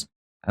someone else.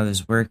 I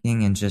was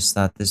working and just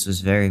thought this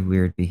was very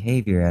weird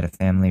behavior at a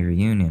family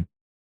reunion.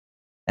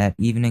 At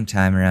evening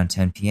time around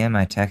 10 p.m.,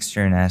 I text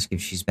her and ask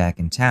if she's back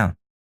in town.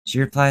 She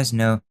replies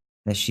no,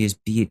 that she is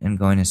beat and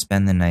going to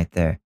spend the night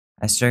there.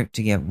 I start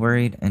to get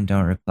worried and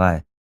don't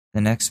reply. The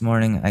next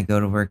morning, I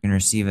go to work and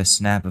receive a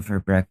snap of her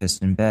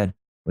breakfast in bed,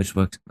 which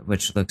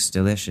looks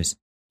delicious.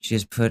 She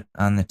has put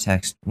on the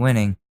text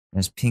winning and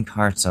has pink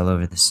hearts all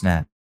over the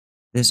snap.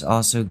 This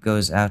also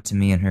goes out to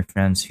me and her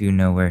friends who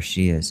know where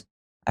she is.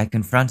 I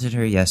confronted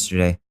her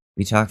yesterday.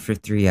 We talked for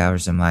 3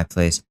 hours at my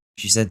place.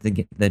 She said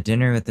the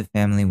dinner with the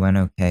family went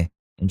okay,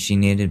 and she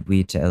needed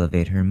weed to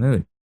elevate her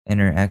mood, and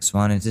her ex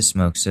wanted to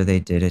smoke, so they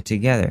did it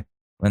together.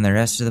 When the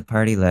rest of the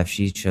party left,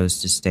 she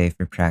chose to stay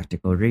for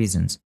practical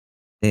reasons.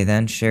 They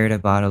then shared a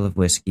bottle of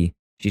whiskey.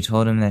 She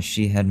told him that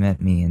she had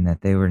met me and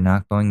that they were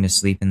not going to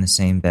sleep in the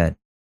same bed.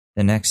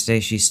 The next day,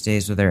 she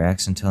stays with her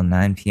ex until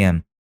 9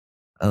 p.m.,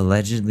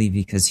 allegedly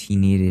because he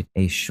needed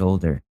a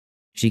shoulder.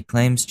 She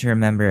claims to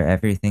remember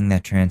everything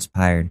that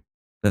transpired,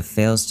 but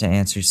fails to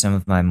answer some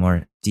of my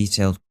more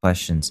detailed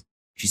questions.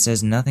 She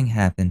says nothing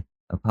happened,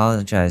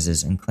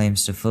 apologizes, and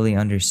claims to fully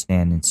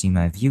understand and see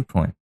my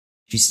viewpoint.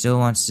 She still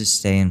wants to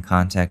stay in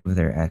contact with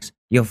her ex.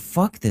 Yo,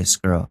 fuck this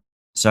girl.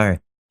 Sorry.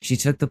 She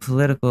took the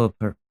political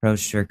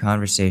approach to her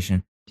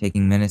conversation,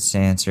 taking minutes to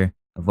answer,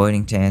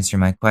 avoiding to answer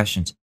my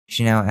questions.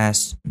 She now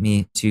asks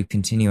me to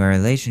continue our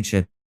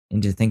relationship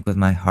and to think with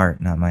my heart,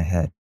 not my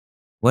head.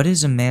 What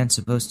is a man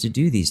supposed to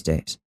do these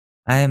days?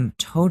 I am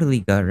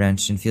totally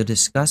gut-wrenched and feel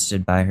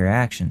disgusted by her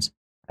actions.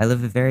 I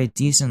live a very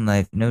decent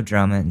life, no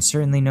drama, and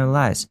certainly no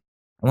lies.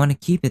 I want to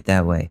keep it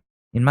that way.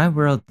 In my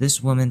world,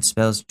 this woman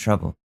spells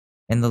trouble,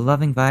 and the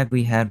loving vibe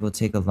we had will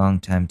take a long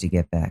time to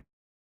get back.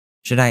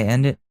 Should I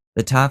end it?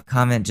 The top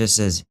comment just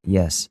says,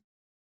 yes.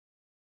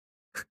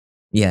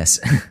 Yes.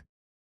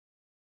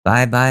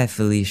 Bye-bye,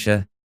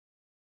 Felicia.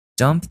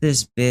 Dump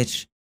this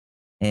bitch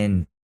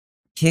and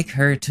kick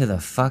her to the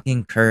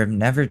fucking curb.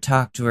 Never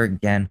talk to her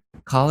again.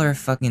 Call her a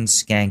fucking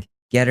skank.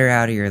 Get her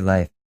out of your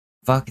life.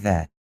 Fuck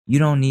that. You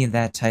don't need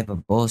that type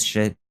of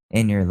bullshit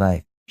in your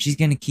life. She's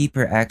gonna keep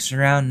her ex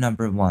around,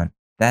 number one.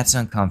 That's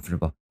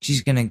uncomfortable.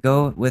 She's gonna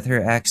go with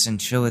her ex and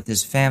chill with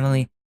his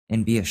family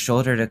and be a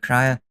shoulder to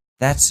cry on.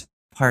 That's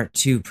part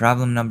 2.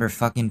 Problem number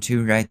fucking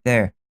 2 right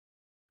there.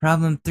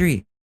 Problem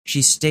 3.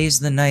 She stays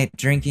the night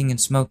drinking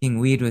and smoking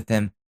weed with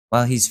him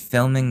while he's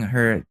filming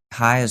her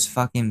high as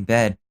fucking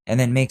bed and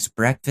then makes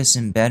breakfast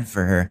in bed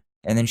for her,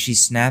 and then she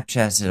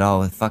Snapchats it all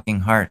with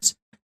fucking hearts.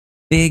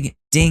 Big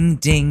ding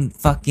ding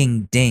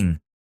fucking ding.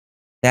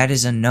 That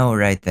is a no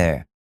right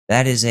there.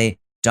 That is a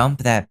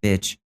dump that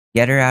bitch,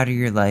 get her out of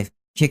your life,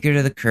 kick her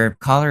to the curb,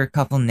 call her a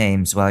couple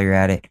names while you're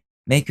at it,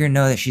 make her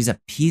know that she's a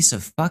piece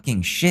of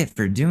fucking shit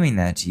for doing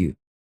that to you.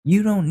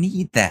 You don't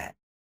need that.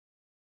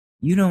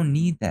 You don't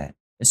need that.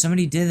 If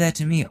somebody did that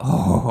to me,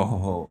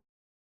 I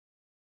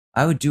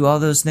would do all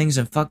those things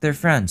and fuck their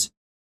friends.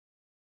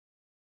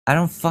 I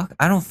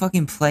don't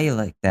fucking play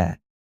like that.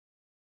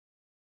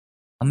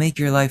 I'll make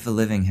your life a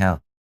living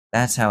hell.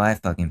 That's how I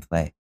fucking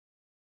play.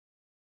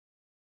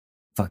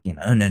 Fucking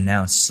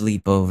unannounced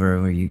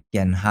sleepover where you're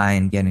getting high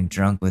and getting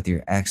drunk with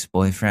your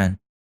ex-boyfriend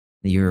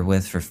that you were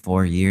with for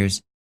 4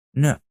 years.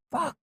 No,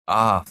 fuck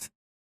off.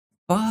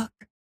 Fuck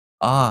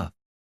off.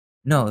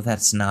 No,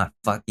 that's not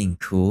fucking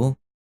cool.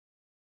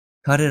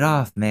 Cut it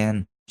off,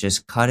 man.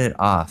 Just cut it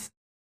off.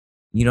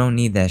 You don't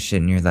need that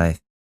shit in your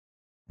life.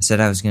 I said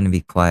I was going to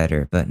be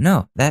quieter, but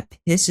no, that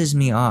pisses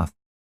me off.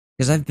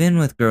 Because I've been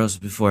with girls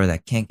before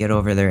that can't get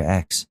over their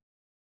ex.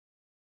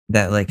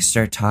 That like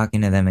start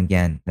talking to them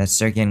again. That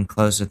start getting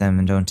close with them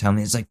and don't tell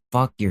me. It's like,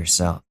 fuck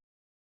yourself.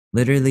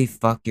 Literally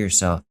fuck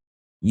yourself.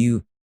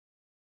 You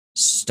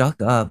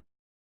stuck up,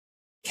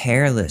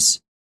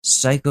 careless,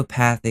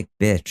 psychopathic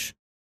bitch.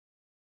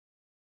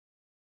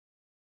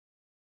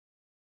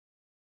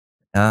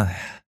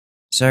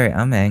 Sorry,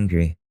 I'm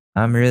angry.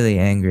 I'm really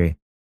angry.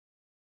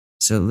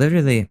 So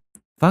literally,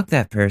 fuck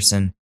that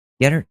person.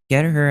 Get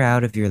her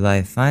out of your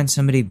life. Find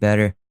somebody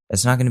better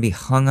that's not going to be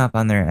hung up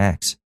on their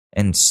ex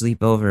and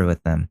sleep over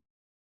with them.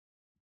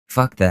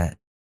 Fuck that.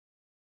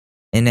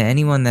 And to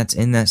anyone that's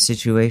in that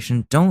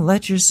situation, don't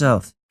let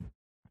yourself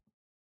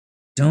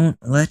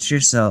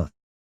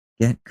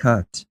get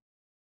cucked.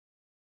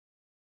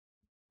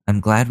 I'm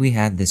glad we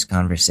had this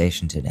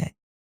conversation today.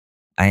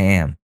 I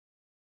am.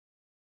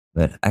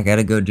 But I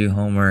gotta go do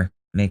homework,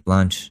 make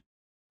lunch,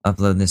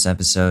 upload this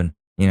episode,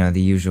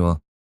 the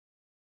usual.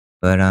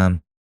 But,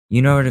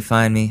 you know where to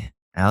find me.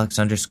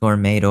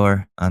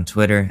 Alex_Mador on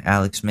Twitter,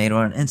 Alex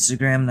Mador on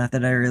Instagram. Not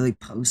that I really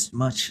post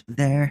much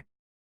there,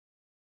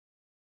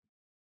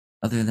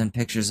 other than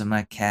pictures of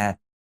my cat.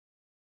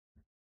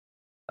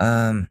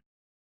 Yeah.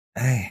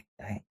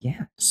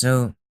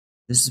 So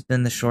this has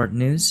been the short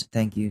news.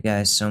 Thank you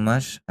guys so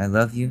much. I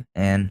love you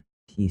and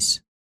peace.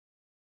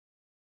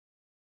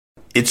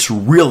 It's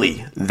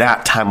really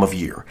that time of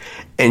year,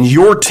 and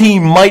your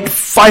team might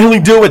finally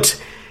do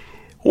it.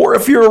 Or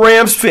if you're a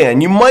Rams fan,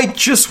 you might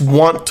just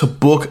want to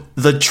book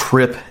the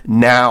trip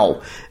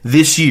now.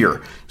 This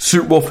year,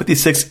 Super Bowl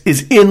 56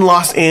 is in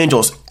Los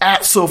Angeles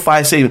at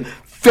SoFi Stadium,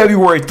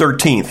 February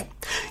 13th.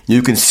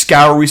 You can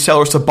scour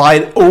resellers to buy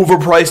an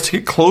overpriced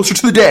ticket closer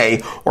to the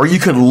day, or you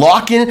can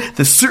lock in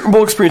the Super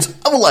Bowl experience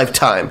of a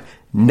lifetime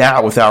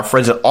now with our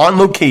friends at On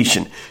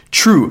Location.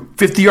 True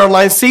 50-yard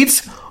line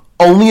seats,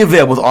 only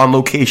available with On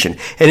Location.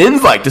 An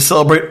invite to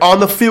celebrate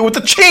on the field with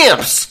the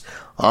champs.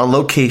 On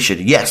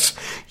Location. Yes,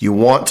 you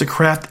want to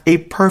craft a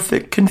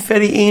perfect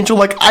confetti angel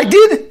like I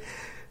did?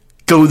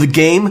 Go to the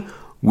game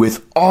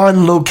with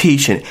On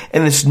Location.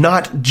 And it's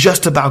not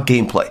just about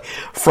gameplay.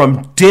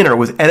 From dinner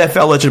with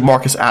NFL legend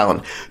Marcus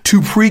Allen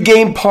to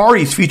pregame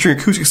parties featuring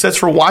acoustic sets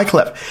for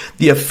Wyclef,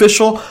 the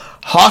official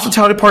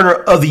hospitality partner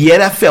of the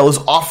NFL is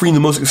offering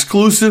the most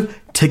exclusive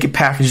ticket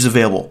packages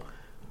available.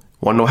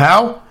 Want to know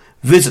how?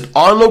 Visit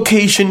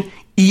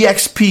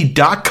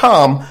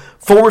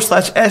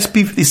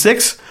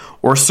onlocationexp.com/SB56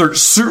 or search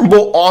Super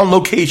Bowl On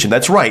Location.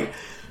 That's right.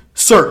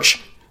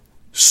 Search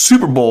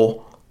Super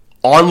Bowl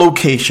On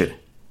Location.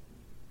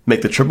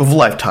 Make the trip of a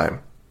lifetime.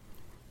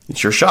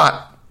 It's your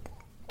shot.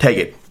 Take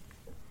it.